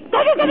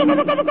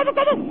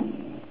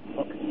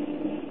 Look.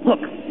 Look.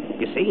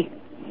 You see?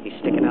 He's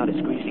sticking out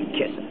his greasy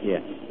kisser. Yeah.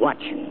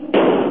 Watch.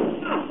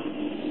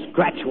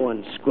 Scratch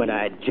one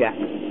squint-eyed Jap.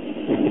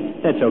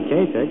 That's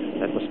okay, Tex.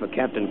 That was for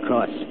Captain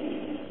Cross.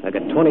 I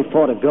got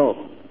 24 to go.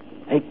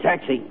 Hey,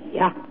 Taxi.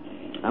 Yeah?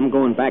 I'm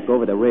going back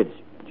over the ridge.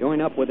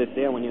 Join up with us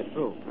there when you're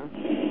through, huh?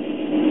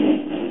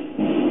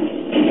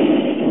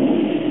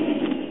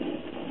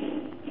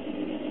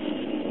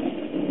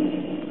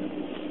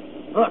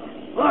 Look.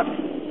 Look.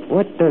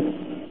 What the...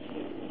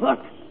 Look.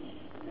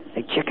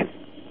 Hey, chicken.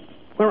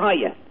 Where are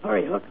you?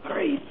 Hurry, Hook,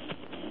 hurry.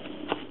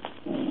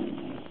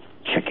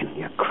 Chicken,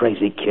 you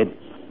crazy kid.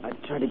 I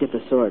tried to get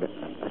the sword.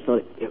 I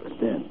thought it was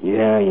dead.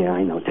 Yeah,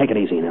 I know. Take it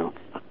easy now.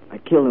 I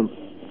killed him.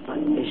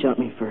 He shot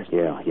me first.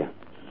 Yeah.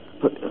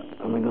 But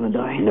am I going to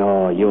die?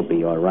 No, you'll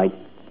be all right.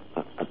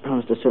 I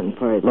promised a certain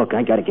party. Look,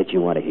 I got to get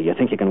you out of here. You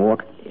think you can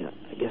walk? Yeah,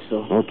 I guess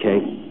so.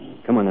 Okay.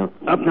 Come on now.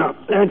 Up now.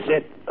 That's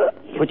it.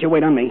 Put your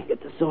weight on me.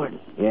 Get the sword.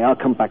 Yeah, I'll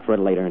come back for it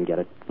later and get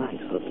it.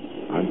 Thanks, Hook.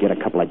 I'll get a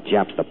couple of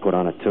Japs to put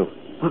on it, too.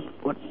 Hook,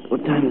 what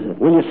time is it?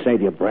 Will you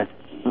save your breath?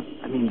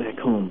 I mean back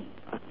home.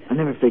 I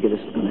never figured this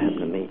was going to happen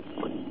to me.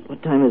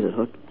 What time is it,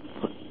 Hook?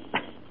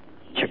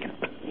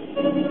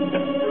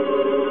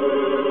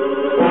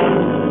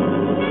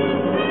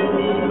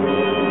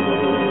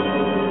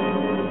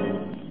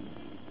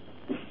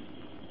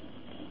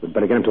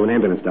 him to an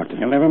ambulance, Doctor.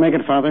 He'll never make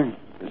it, Father.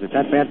 Is it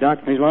that bad, Doc?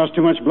 He's lost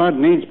too much blood,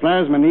 needs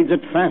plasma, needs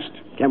it fast.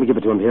 Can't we give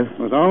it to him here?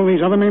 With all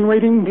these other men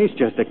waiting? He's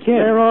just a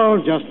kid. They're all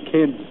just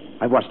kids.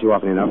 I've watched you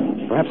often enough.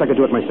 Perhaps I could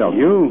do it myself.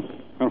 You?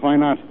 Well, why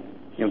not?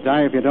 You'll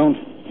die if you don't.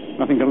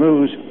 Nothing to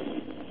lose.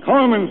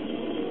 Coleman!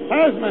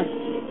 Plasma!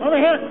 Over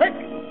here, quick!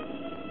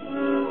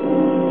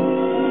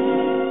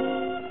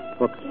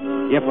 Hook,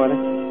 Yeah, Father?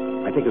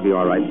 I think he'll be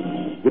all right.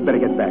 You'd better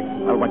get back.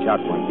 I'll watch out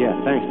for him. Yeah,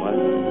 thanks,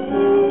 Father.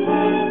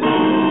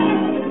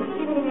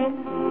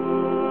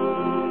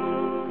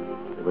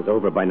 It was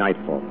over by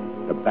nightfall.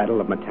 The Battle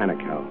of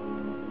Guadalcanal.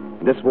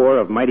 In this war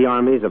of mighty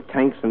armies of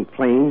tanks and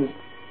planes,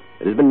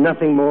 it has been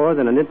nothing more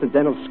than an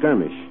incidental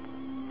skirmish.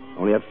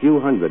 Only a few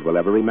hundred will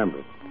ever remember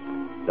it.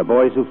 The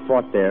boys who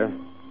fought there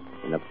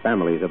and the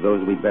families of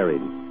those we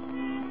buried.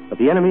 But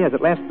the enemy has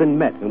at last been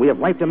met, and we have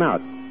wiped him out.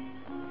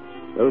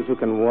 Those who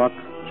can walk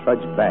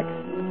trudge back,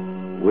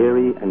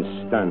 weary and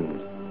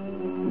stunned,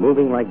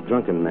 moving like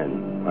drunken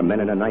men or men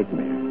in a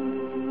nightmare.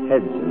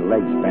 Heads and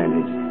legs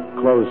bandaged,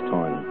 clothes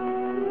torn,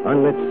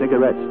 unlit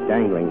cigarettes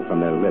dangling from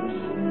their lips.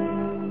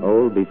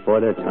 Old before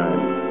their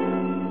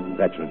time,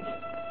 veterans.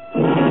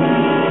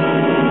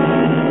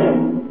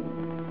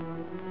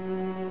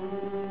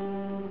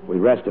 We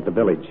rest at the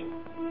village.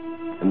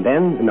 And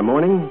then, in the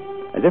morning,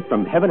 as if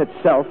from heaven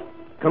itself,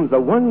 comes the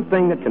one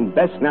thing that can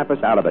best snap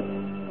us out of it.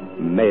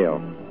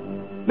 Mail.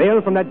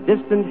 Mail from that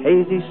distant,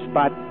 hazy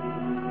spot,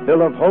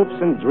 full of hopes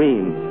and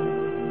dreams.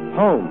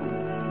 Home.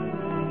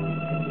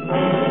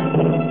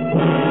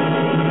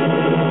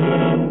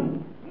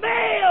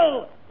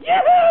 Mail!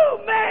 Yahoo!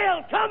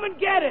 Mail! Come and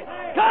get it!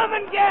 Come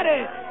and get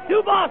it!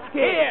 Dubosky!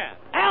 Here!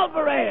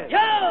 Alvarez!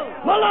 Yo!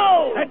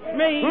 Malone! That's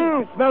me.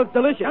 Smells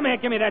delicious. Come here,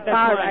 give me that. That's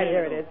All mine. right,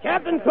 here it is.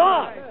 Captain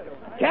Cross!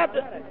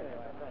 Captain...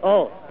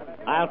 Oh,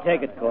 I'll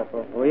take it,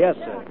 Corporal. Oh, yes,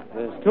 sir.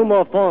 There's two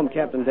more for him,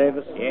 Captain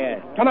Davis.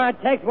 Yeah. Come on,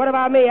 Tex. What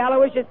about me?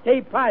 Aloysius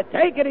T. Price.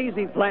 Take it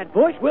easy,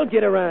 Flatbush. We'll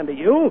get around to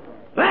you.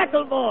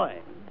 McElvoy!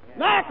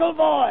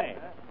 McElvoy!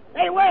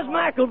 Hey, where's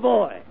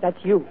McElvoy?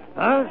 That's you.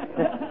 Huh?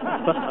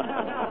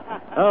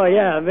 Oh,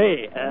 yeah,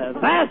 me.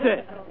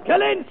 Bassett,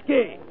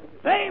 Kalinsky,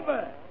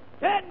 Faber,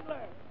 Tendler.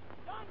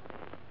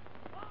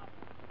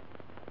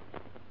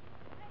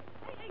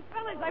 Hey,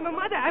 fellas, I'm a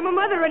mother. I'm a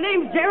mother. Her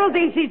name's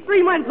Geraldine. She's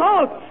 3 months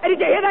old. Hey, did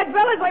you hear that,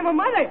 fellas? I'm a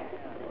mother.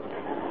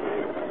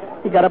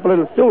 He got up a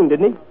little soon,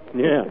 didn't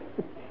he? Yeah.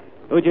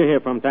 Who'd you hear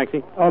from,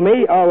 Taxi? Oh,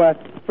 me? Oh,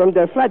 from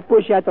the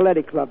Flatbush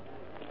Athletic Club.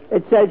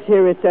 It says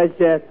here, it says,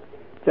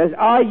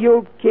 are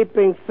you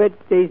keeping fit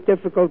these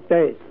difficult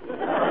days?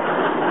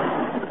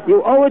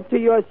 You owe it to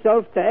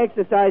yourself to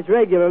exercise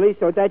regularly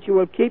so that you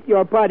will keep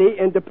your body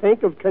in the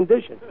pink of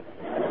condition.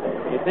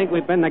 You think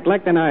we've been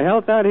neglecting our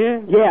health out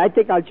here? Yeah, I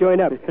think I'll join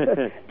up.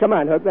 Come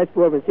on, Hook, let's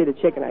go over and see the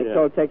chicken. I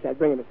told Tex I'd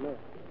bring him his mail.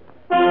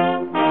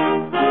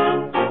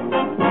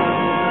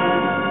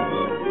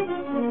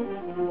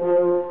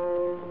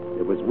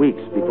 It was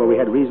weeks before we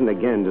had reason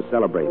again to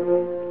celebrate.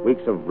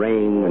 Weeks of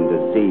rain and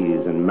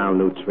disease and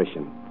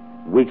malnutrition.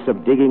 Weeks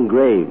of digging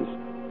graves.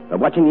 Of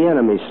watching the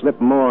enemy slip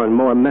more and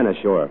more men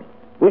ashore.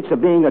 Weeks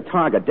of being a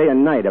target day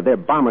and night of their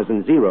bombers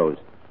and Zeros,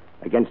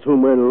 against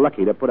whom we're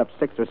lucky to put up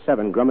 6 or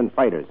 7 Grumman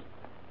fighters.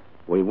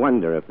 We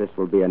wonder if this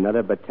will be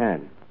another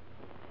battalion.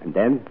 And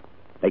then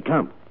they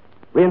come.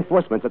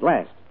 Reinforcements at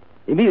last.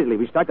 Immediately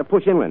we start to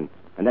push inland,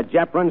 and that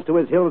Jap runs to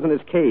his hills and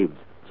his caves,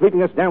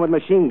 sweeping us down with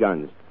machine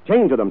guns,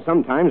 chained to them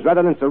sometimes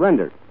rather than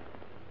surrender.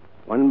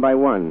 One by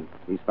one,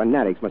 these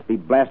fanatics must be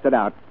blasted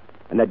out,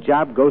 and the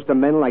job goes to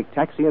men like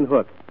Taxi and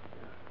Hook.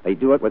 They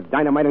do it with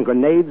dynamite and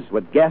grenades,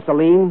 with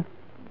gasoline,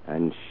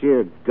 and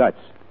sheer guts.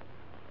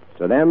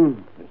 To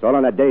them, it's all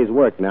on a day's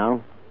work now.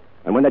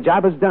 And when the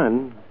job is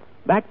done,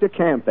 back to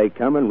camp they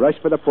come and rush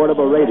for the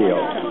portable radio.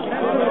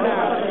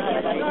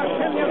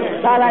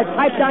 All right,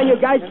 pipe down, you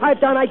guys.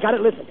 Pipe down. I got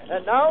it. Listen.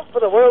 And now for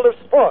the world of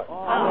sport.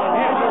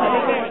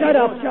 Shut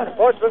up.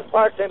 Sportsman's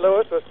Park, St.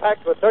 Louis was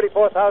packed with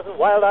 34,000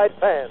 wild-eyed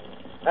fans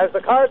as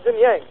the Cards and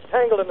Yanks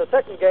tangled in the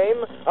second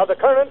game of the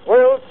current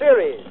World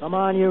Series. Come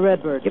on, you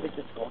Redbirds. Give us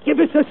the score. Give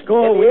us the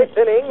score. In the 8th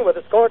inning, with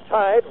the score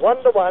tied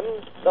 1-1,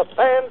 the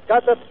fans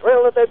got the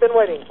thrill that they've been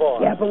waiting for.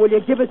 Yeah, but will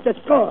you give us the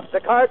score?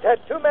 The Cards had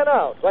 2 men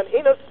out when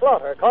Enos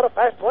Slaughter caught a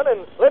fast one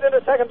and slid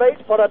into second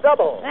base for a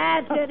double.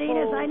 That's it,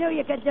 Enos. I knew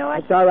you could do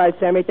it. It's all right,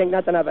 Sammy. Think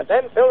nothing of it.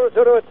 Then Phil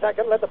Rizzuto at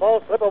second let the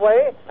ball slip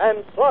away,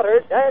 and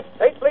Slaughter dashed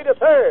safely to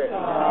third.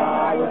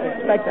 I was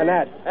expecting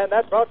that. And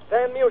that brought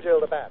Stan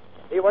Musial to bat.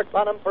 He worked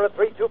on him for a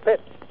 3-2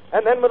 pitch.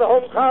 And then with the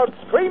home crowd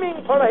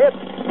screaming for a hit,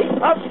 he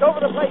bounced over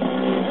the plate.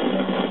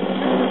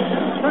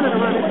 Turn it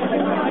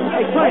around.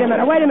 Hey, wait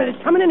a minute.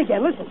 It's coming in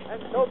again. Listen.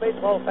 And so,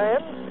 baseball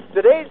fans,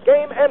 today's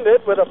game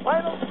ended with a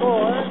final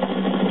score.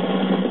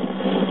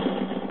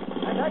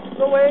 And that's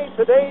the way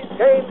today's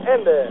game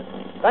ended.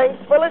 Thanks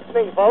for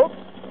listening, folks.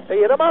 See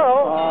you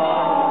tomorrow.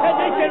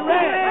 Condition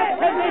red!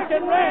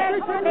 Condition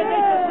red!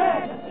 Condition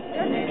red!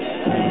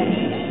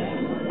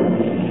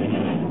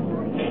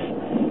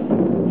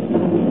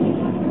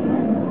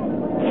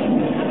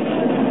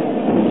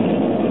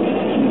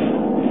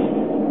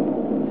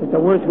 The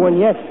worst one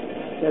yet.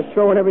 They're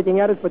throwing everything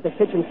at us but the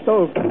kitchen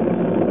stove.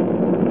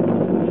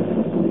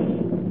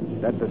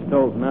 That's the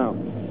stove now.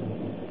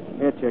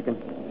 Here, chicken.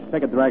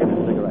 Take a drag of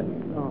this cigarette.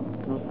 Oh,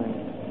 no thanks.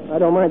 I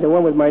don't mind the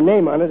one with my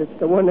name on it. It's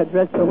the one that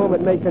dressed the home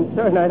it may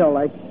concern I don't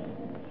like.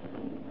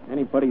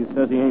 Anybody who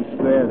says he ain't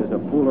scared is a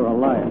fool or a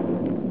liar.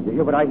 You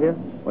hear what I hear?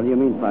 What do you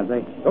mean,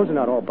 Ponze? Those are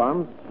not all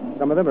bombs.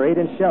 Some of them are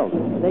 8-inch shells.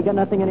 They got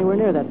nothing anywhere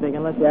near that big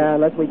unless... Yeah,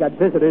 unless we got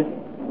visitors.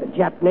 The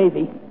Jap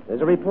Navy.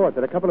 There's a report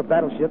that a couple of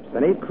battleships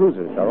and 8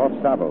 cruisers are off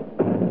Savo.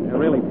 They're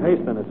really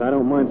pasting us. I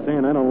don't mind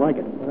saying I don't like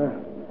it.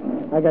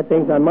 I got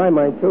things on my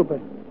mind, too, but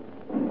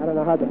I don't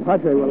know how the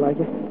Padre will like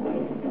it.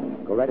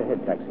 Go right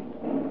ahead, Taxi.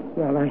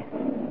 Well,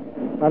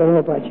 I don't know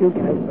about you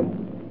guys, but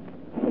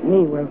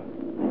me, well,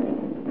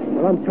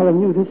 I'm telling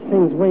you, this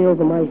thing's way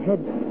over my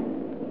head.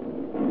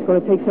 It's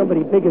going to take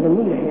somebody bigger than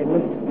me to handle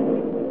it.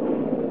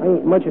 I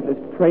ain't much at this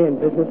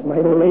praying business. My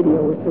old lady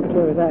always took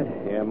care of that.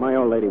 Yeah, my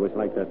old lady was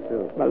like that,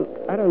 too. Well,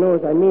 I don't know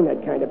if I mean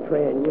that kind of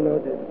praying. You know,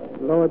 the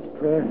Lord's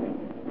Prayer,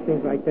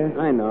 things like that.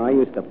 I know. I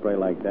used to pray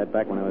like that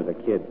back when I was a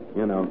kid.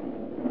 You know,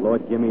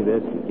 Lord, give me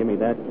this and give me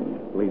that.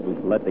 Please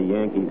let the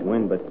Yankees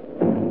win, but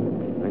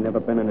I never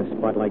been in a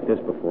spot like this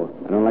before.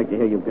 I don't like to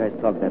hear you guys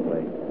talk that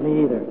way.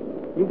 Me either.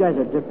 You guys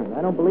are different.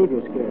 I don't believe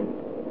you're scared.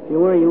 If you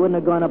were, you wouldn't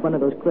have gone up under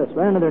those cliffs,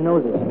 right under their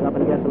noses,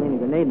 dropping a gasoline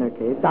grenade in their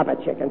cave. Stop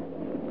it, chicken.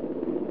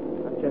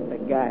 I'm just a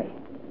guy.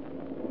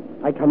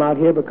 I come out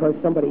here because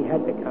somebody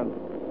had to come.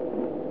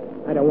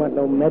 I don't want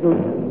no medals.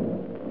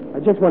 I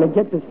just want to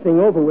get this thing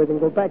over with and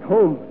go back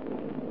home.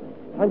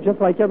 I'm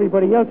just like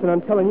everybody else, and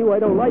I'm telling you I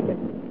don't like it.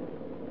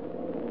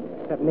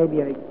 Except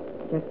maybe I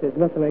guess there's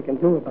nothing I can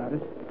do about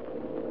it.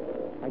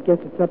 I guess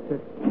it's up to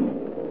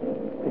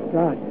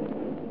God.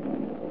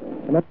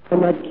 And I'm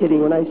not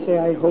kidding when I say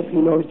I hope he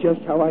knows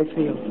just how I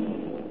feel.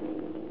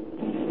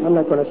 I'm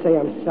not going to say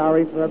I'm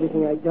sorry for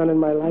everything I've done in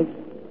my life.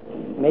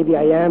 Maybe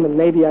I am, and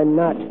maybe I'm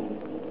not.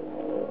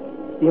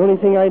 The only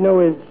thing I know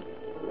is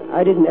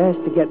I didn't ask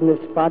to get in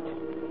this spot.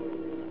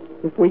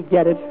 If we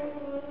get it,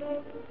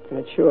 and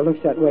it sure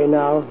looks that way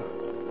now,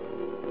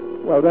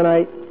 well, then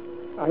I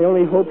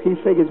only hope he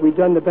figures we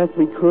done the best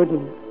we could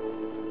and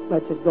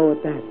lets it go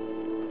at that.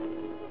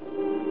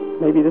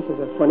 Maybe this is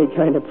a funny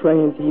kind of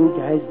praying to you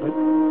guys, but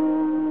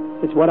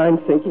it's what I'm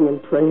thinking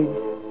and praying.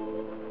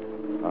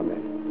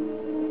 Amen.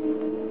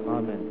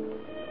 Amen.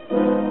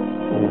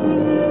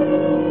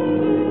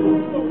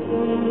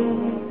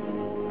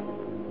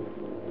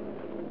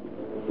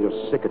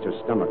 You're sick at your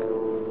stomach.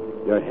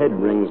 Your head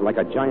rings like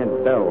a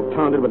giant bell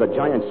pounded with a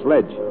giant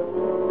sledge.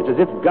 It's as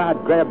if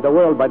God grabbed the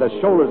world by the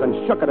shoulders and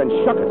shook it,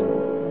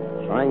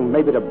 trying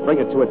maybe to bring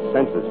it to its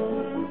senses.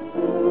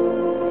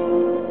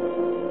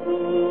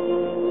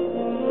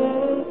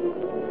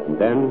 And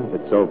then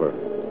it's over.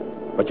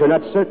 But you're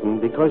not certain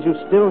because you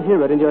still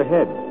hear it in your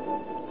head.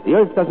 The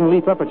earth doesn't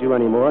leap up at you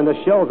anymore, and the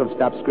shells have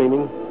stopped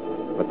screaming.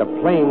 But the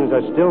planes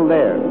are still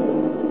there.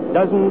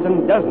 Dozens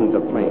and dozens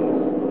of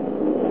planes.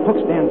 Hook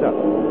stands up,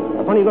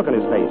 a funny look on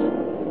his face.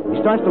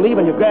 He starts to leave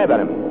and you grab at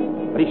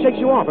him. But he shakes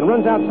you off and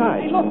runs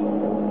outside. Hey, look!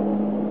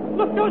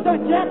 Look, those are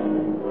jets!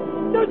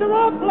 Those are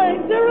our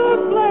planes! They're our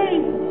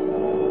planes!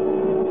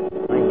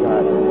 Thank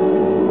God.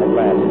 At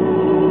last.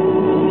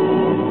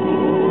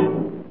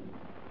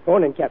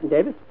 Morning, Captain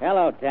Davis.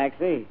 Hello,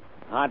 Taxi.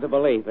 Hard to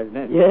believe, isn't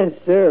it? Yes,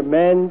 sir.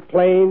 Men,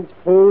 planes,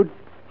 food,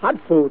 hot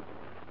food.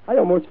 I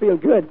almost feel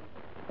good.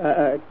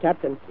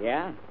 Captain.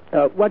 Yeah?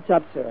 What's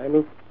up, sir? I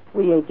mean,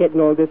 we ain't getting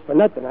all this for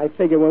nothing. I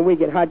figure when we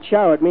get hot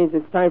shower, it means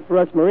it's time for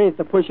us Marines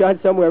to push on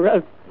somewhere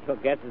else. Your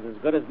guess is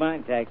as good as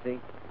mine, Taxi.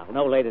 I'll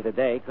know later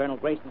today. Colonel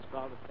Grayson's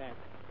called the staff.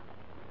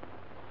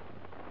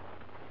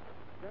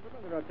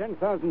 Gentlemen, there are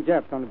 10,000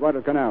 Japs on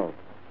Guadalcanal.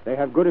 They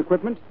have good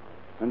equipment,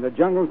 and the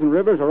jungles and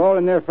rivers are all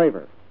in their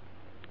favor.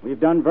 We've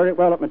done very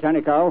well at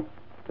Matanicao,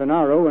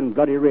 Tenaro, and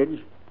Bloody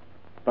Ridge,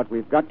 but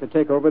we've got to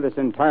take over this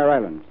entire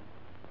island.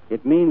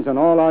 It means an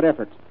all-out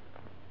effort,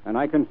 and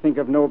I can think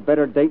of no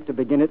better date to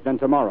begin it than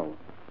tomorrow,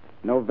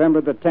 November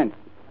the 10th,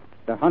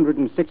 the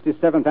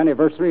 167th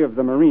anniversary of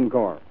the Marine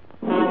Corps.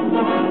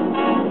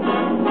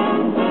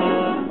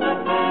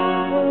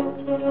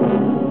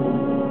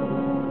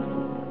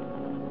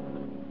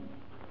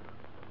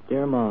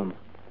 Dear Mom,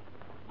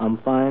 I'm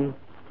fine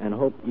and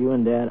hope you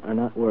and Dad are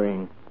not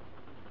worrying.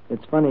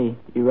 It's funny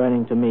you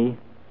writing to me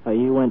how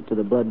you went to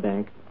the blood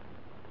bank,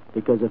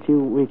 because a few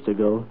weeks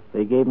ago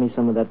they gave me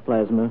some of that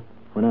plasma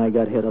when I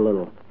got hit a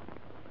little.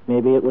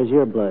 Maybe it was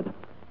your blood.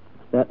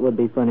 That would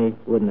be funny,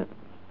 wouldn't it?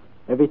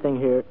 Everything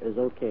here is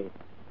okay.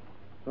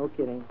 No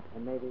kidding,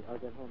 and maybe I'll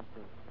get home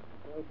soon.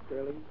 Well,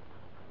 Curly,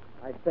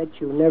 I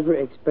bet you never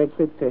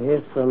expected to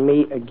hear from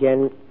me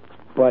again,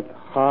 but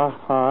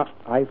ha,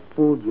 I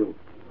fooled you.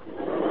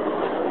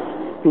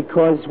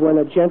 Because when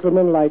a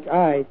gentleman like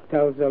I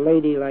tells a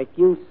lady like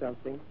you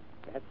something,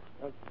 that's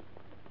something.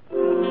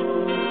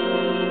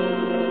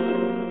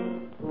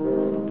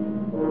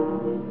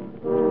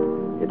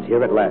 It's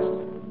here at last.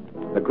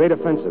 The great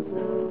offensive.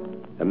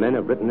 The men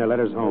have written their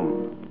letters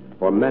home.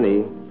 For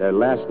many, their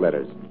last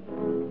letters.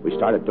 We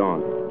start at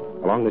dawn.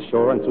 Along the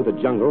shore and through the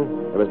jungle,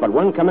 there is but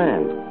one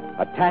command.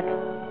 Attack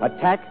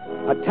Attack!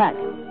 Attack!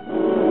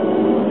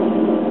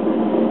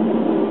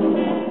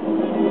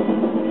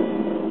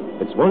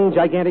 It's one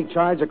gigantic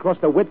charge across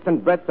the width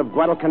and breadth of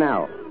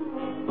Guadalcanal.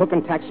 Hook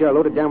and taxi are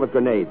loaded down with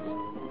grenades.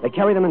 They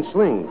carry them in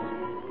slings.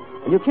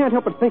 And you can't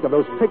help but think of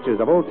those pictures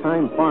of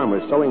old-time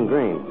farmers sowing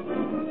grain.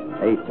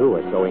 They, too,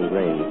 are sowing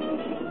grain.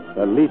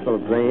 The lethal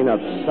grain of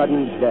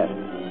sudden death.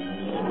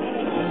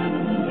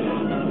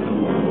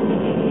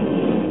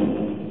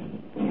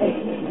 Hey,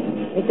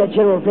 ain't that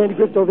General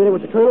Vandergrift over there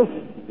with the colonel?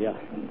 Yeah.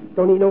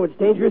 Don't he know it's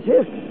dangerous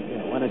here?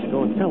 Yeah, why don't you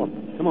go and tell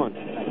him? Come on.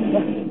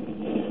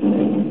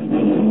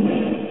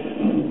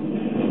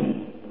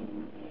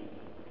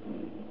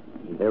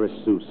 And there is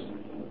Seuss,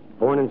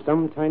 born in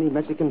some tiny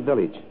Mexican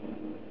village.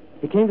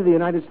 He came to the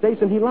United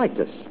States and he liked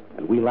us,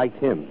 and we liked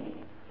him.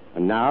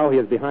 And now he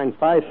is behind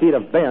 5 feet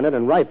of bayonet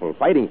and rifle,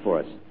 fighting for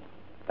us.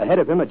 Ahead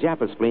of him, a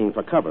Jap is fleeing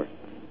for cover.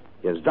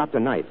 He has dropped a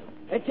knife.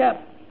 Hey, Jap,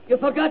 you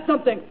forgot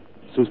something.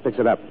 Seuss picks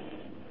it up,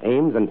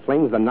 aims and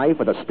flings the knife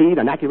with the speed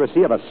and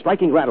accuracy of a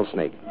striking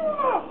rattlesnake.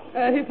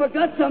 He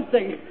forgot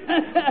something.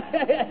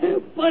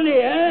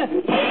 Funny, huh?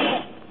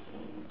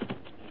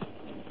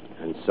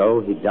 And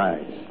so he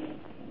dies.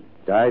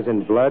 Dies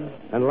in blood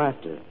and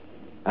laughter.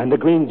 And the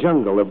green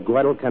jungle of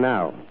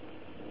Guadalcanal.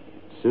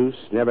 Seuss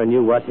never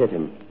knew what hit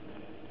him.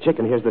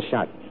 Chicken hears the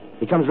shot.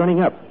 He comes running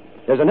up.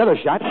 There's another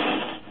shot,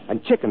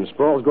 and Chicken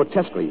sprawls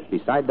grotesquely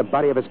beside the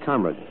body of his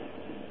comrade.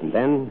 And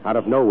then, out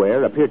of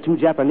nowhere, appear 2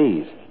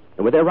 Japanese.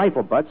 And with their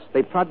rifle butts,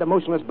 they prod the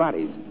motionless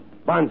bodies.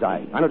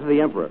 Banzai, honor to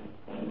the Emperor.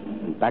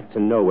 And back to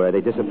nowhere,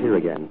 they disappear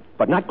again.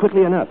 But not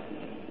quickly enough.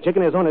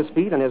 Chicken is on his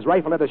feet and his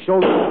rifle at his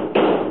shoulder.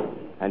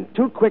 And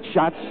 2 quick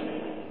shots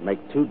make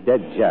 2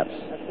 dead Japs.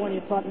 That's one you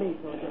taught me,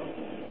 Tojo.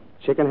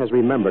 Chicken has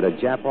remembered a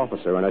Jap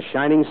officer and a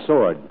shining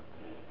sword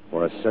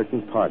for a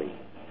certain party.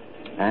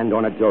 And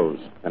on it goes,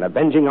 an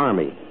avenging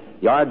army,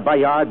 yard by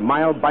yard,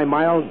 mile by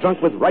mile,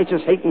 drunk with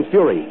righteous hate and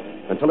fury,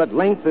 until at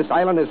length this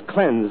island is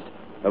cleansed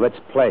of its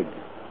plague.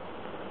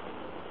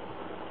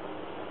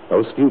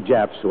 Those few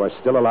Japs who are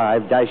still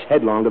alive dash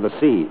headlong to the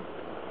sea,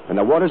 and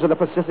the waters of the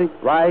Pacific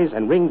rise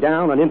and ring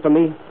down on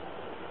infamy,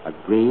 a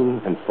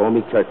green and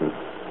foamy curtain.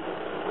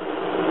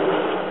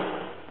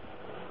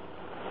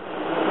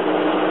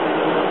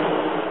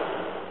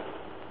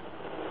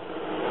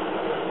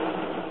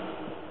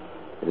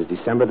 It is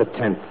December the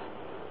 10th,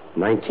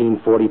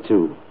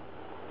 1942.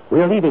 We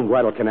are leaving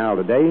Guadalcanal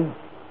today.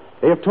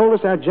 They have told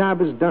us our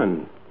job is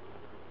done.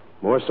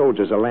 More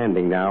soldiers are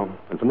landing now,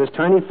 and from this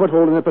tiny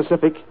foothold in the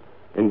Pacific,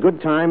 in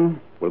good time,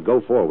 we'll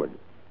go forward.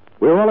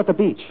 We're all at the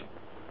beach.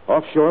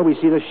 Offshore, we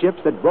see the ships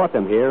that brought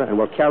them here and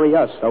will carry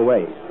us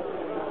away.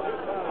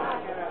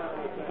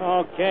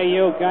 Okay,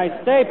 you guys,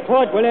 stay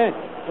put, will you?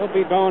 We'll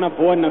be going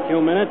aboard in a few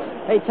minutes.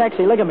 Hey,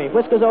 taxi, look at me.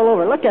 Whiskers all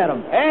over. Look at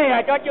him. Hey,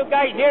 I thought you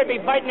guys here'd be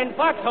fighting in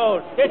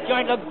foxholes. This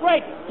joint looks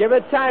great. Give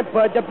it time,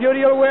 Bud. The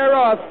beauty will wear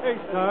off. Hey,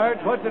 Sarge,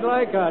 what's it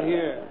like out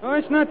here? Oh,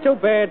 it's not too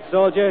bad,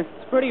 soldier.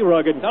 It's pretty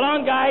rugged. So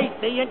long, guys.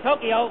 See you in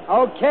Tokyo.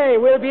 Okay,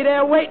 we'll be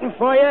there waiting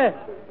for you.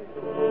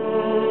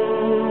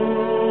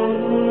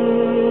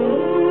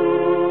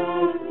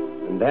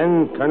 And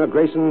then Colonel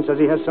Grayson says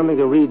he has something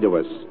to read to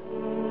us.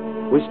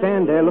 We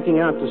stand there looking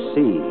out to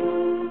sea.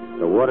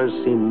 The waters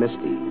seem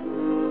misty.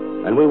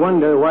 And we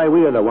wonder why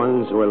we are the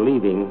ones who are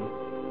leaving,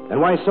 and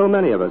why so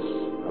many of us,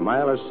 a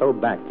mile or so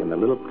back in the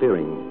little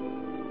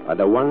clearing, are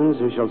the ones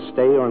who shall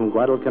stay on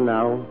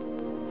Guadalcanal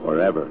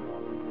forever.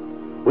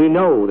 We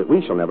know that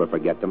we shall never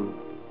forget them.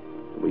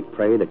 We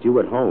pray that you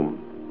at home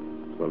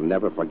will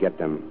never forget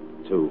them,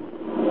 too.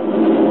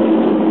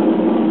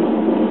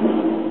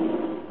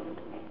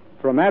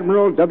 From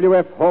Admiral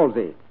W.F.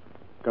 Halsey,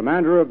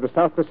 Commander of the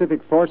South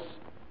Pacific Force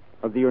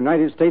of the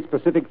United States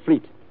Pacific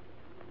Fleet.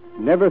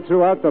 Never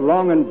throughout the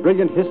long and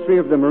brilliant history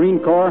of the Marine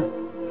Corps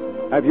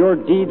have your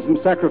deeds and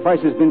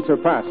sacrifices been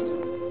surpassed.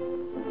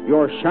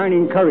 Your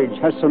shining courage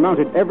has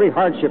surmounted every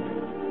hardship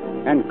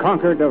and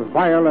conquered a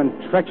vile and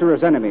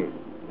treacherous enemy.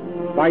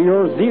 By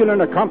your zeal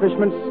and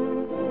accomplishments,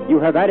 you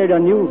have added a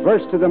new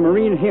verse to the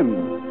Marine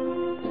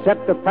hymn,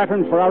 set the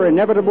pattern for our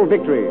inevitable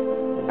victory,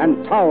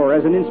 and tower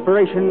as an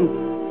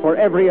inspiration for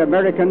every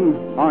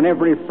American on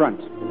every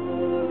front.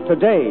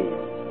 Today,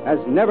 as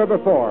never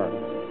before,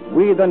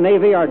 we, the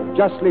Navy, are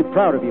justly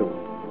proud of you.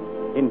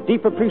 In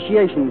deep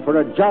appreciation for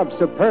a job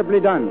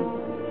superbly done,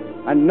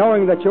 and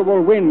knowing that you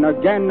will win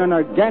again and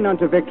again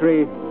unto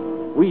victory,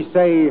 we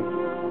say,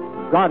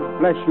 God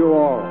bless you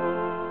all.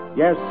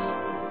 Yes,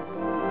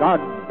 God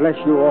bless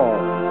you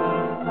all.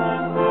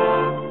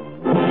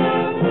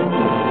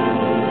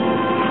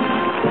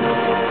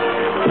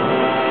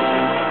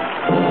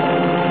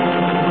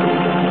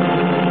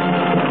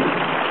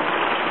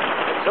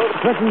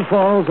 Curtain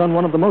falls on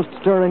one of the most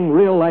stirring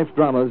real-life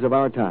dramas of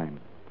our time.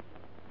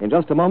 In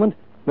just a moment,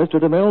 Mr.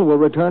 DeMille will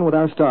return with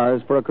our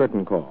stars for a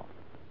curtain call.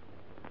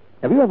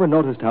 Have you ever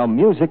noticed how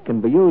music can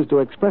be used to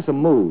express a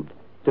mood,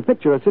 to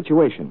picture a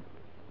situation?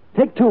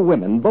 Take 2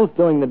 women, both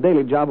doing the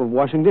daily job of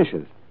washing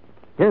dishes.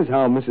 Here's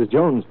how Mrs.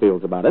 Jones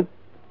feels about it.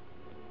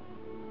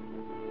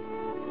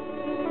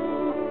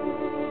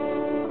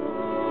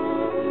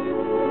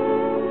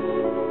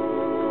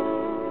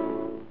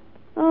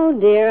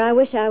 dear, I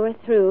wish I were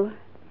through.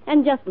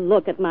 And just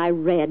look at my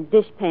red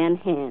dishpan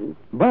hands.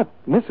 But,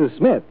 Mrs.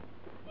 Smith.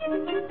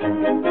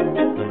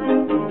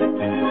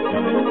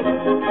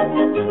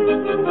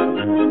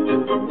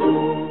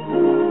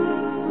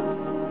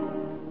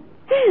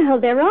 Well,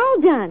 they're all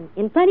done.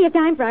 In plenty of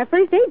time for our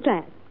first aid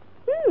class.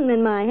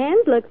 And my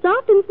hands look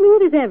soft and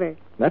smooth as ever.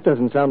 That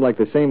doesn't sound like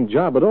the same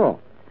job at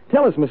all.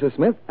 Tell us, Mrs.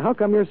 Smith, how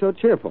come you're so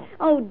cheerful?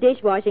 Oh,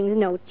 dishwashing's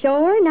no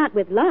chore, not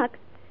with Lux.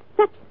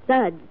 Such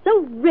suds, so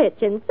rich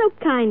and so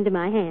kind to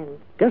my hands.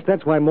 Guess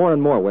that's why more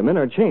and more women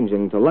are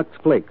changing to Lux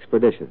Flakes for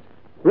dishes.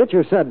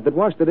 Richer suds that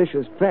wash the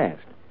dishes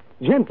fast.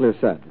 Gentler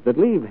suds that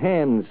leave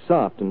hands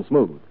soft and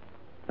smooth.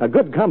 A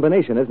good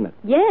combination, isn't it?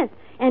 Yes,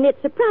 and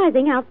it's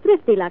surprising how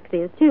thrifty Lux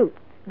is, too.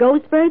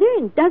 Goes further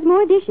and does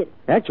more dishes.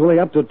 Actually,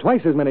 up to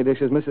twice as many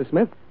dishes, Mrs.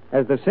 Smith,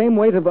 as the same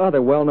weight of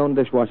other well-known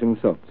dishwashing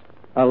soaps.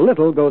 A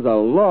little goes a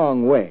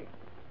long way.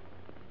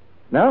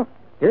 Now,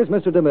 here's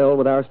Mr. DeMille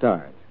with our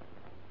stars.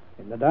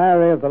 In the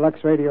diary of the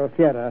Lux Radio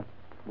Theater,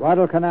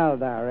 Guadalcanal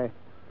diary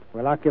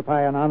will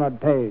occupy an honored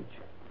page.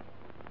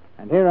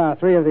 And here are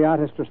three of the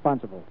artists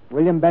responsible.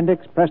 William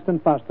Bendix, Preston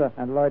Foster,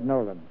 and Lloyd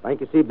Nolan.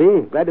 Thank you,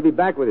 C.B. Glad to be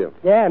back with you.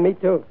 Yeah, me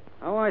too.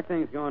 How are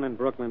things going in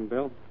Brooklyn,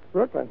 Bill?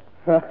 Brooklyn?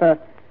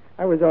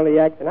 I was only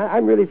acting.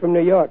 I'm really from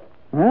New York.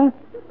 Huh?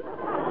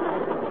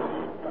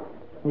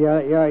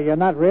 You're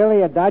not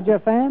really a Dodger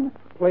fan?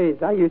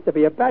 Please, I used to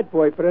be a bat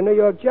boy for the New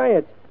York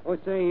Giants. Oh,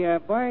 say,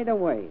 by the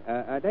way,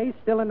 are they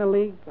still in the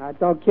league?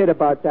 Don't kid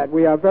about that.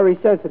 We are very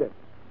sensitive.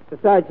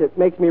 Besides, it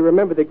makes me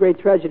remember the great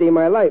tragedy of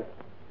my life.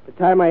 The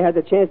time I had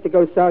the chance to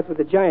go south with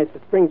the Giants for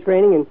spring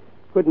training and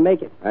couldn't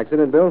make it.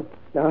 Accident, Bill?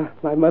 No,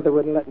 my mother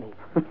wouldn't let me.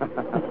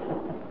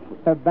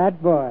 A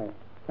bat boy.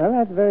 Well,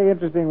 that's very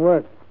interesting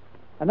work.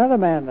 Another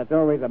man that's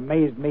always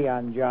amazed me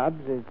on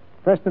jobs is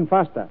Preston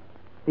Foster.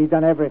 He's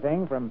done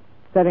everything from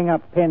setting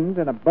up pins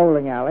in a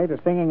bowling alley to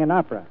singing an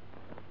opera.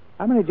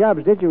 How many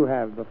jobs did you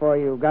have before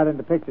you got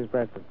into pictures,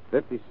 Preston?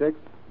 56.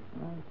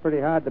 Well, it's pretty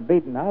hard to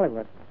beat in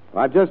Hollywood.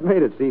 Well, I've just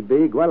made it,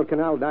 C.B.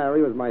 Guadalcanal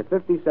Diary was my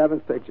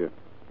 57th picture.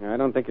 I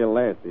don't think you'll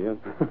last, do you?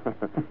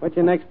 What's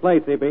your next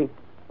play, C.B.?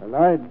 Well,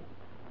 Lloyd,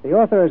 the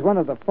author is one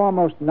of the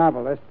foremost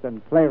novelists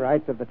and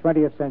playwrights of the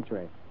 20th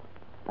century.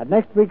 And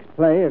next week's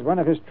play is one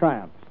of his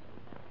triumphs,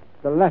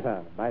 The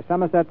Letter by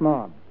Somerset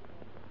Maugham.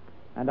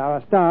 And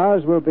our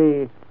stars will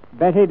be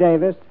Betty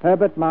Davis,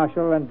 Herbert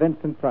Marshall, and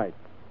Vincent Price.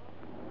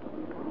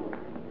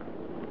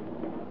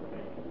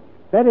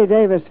 Betty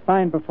Davis'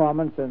 fine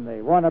performance in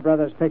the Warner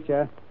Brothers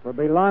picture will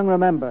be long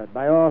remembered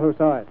by all who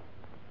saw it.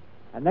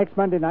 And next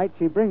Monday night,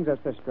 she brings us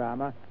this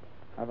drama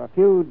of a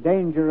few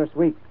dangerous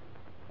weeks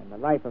in the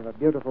life of a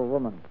beautiful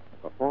woman.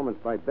 Performance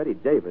by Betty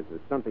Davis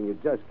is something you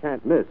just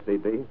can't miss,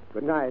 C.B.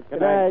 Good night.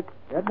 Good night.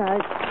 Good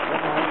night. Good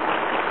night.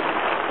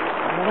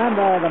 And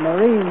remember, the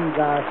Marines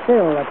are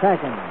still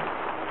attacking.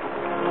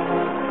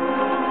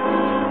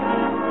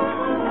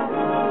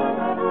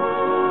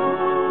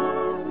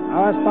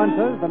 Our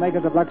sponsors, the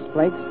makers of Lux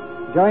Flakes,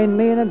 join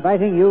me in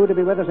inviting you to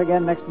be with us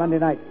again next Monday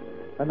night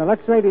when the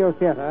Lux Radio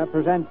Theater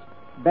presents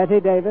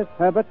Betty Davis,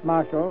 Herbert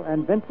Marshall,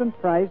 and Vincent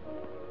Price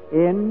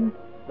in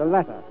The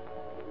Letter.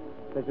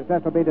 This is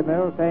Cecil B.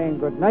 DeMille saying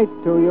good night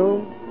to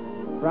you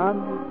from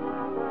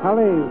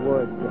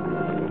Hollywood.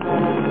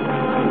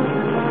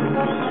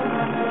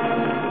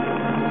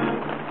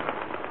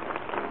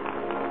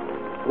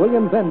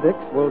 William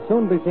Bendix will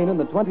soon be seen in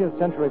the 20th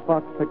Century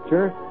Fox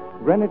picture,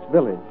 Greenwich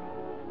Village.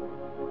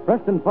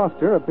 Preston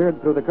Foster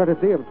appeared through the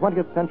courtesy of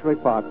 20th Century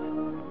Fox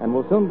and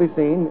will soon be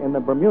seen in The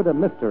Bermuda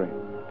Mystery.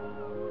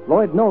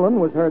 Lloyd Nolan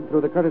was heard through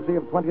the courtesy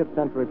of 20th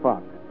Century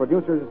Fox,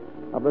 producers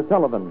of The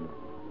Sullivans.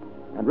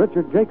 And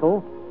Richard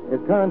Jekyll is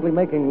currently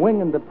making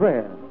Wing and the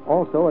Prayer,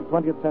 also at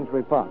 20th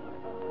Century Fox.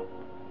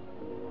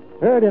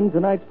 Heard in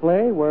tonight's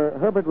play were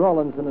Herbert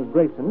Rawlinson as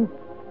Grayson,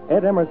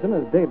 Ed Emerson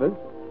as Davis,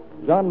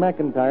 John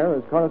McIntyre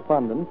as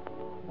correspondent,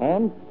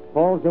 and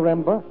Paul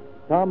Zaremba,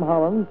 Tom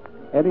Holland,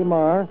 Eddie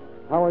Marr,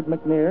 Howard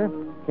McNear,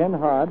 Ken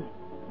Hodge,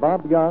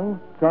 Bob Young,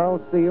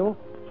 Charles Steele,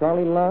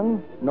 Charlie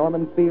Lung,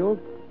 Norman Field,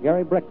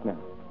 Gary Breckner.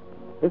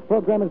 This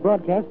program is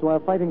broadcast to our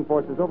fighting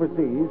forces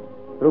overseas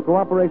through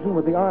cooperation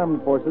with the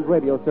Armed Forces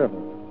Radio Service.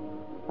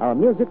 Our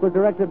music was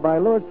directed by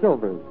Louis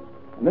Silvers.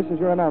 And this is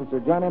your announcer,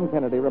 John M.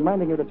 Kennedy,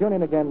 reminding you to tune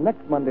in again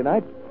next Monday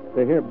night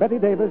to hear Betty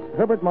Davis,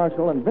 Herbert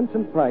Marshall, and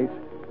Vincent Price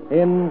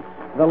in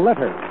The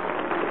Letter.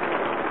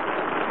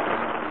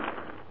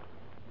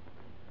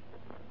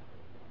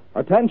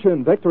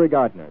 Attention, Victory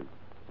Gardeners.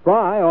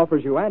 Spry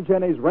offers you Aunt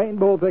Jenny's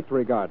Rainbow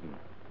Victory Garden.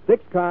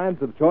 6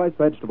 kinds of choice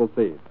vegetable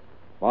seeds.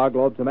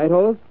 Marglobe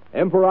tomatoes,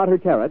 Imperator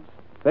carrots,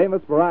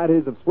 famous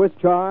varieties of Swiss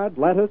chard,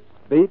 lettuce,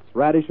 beets,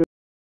 radishes,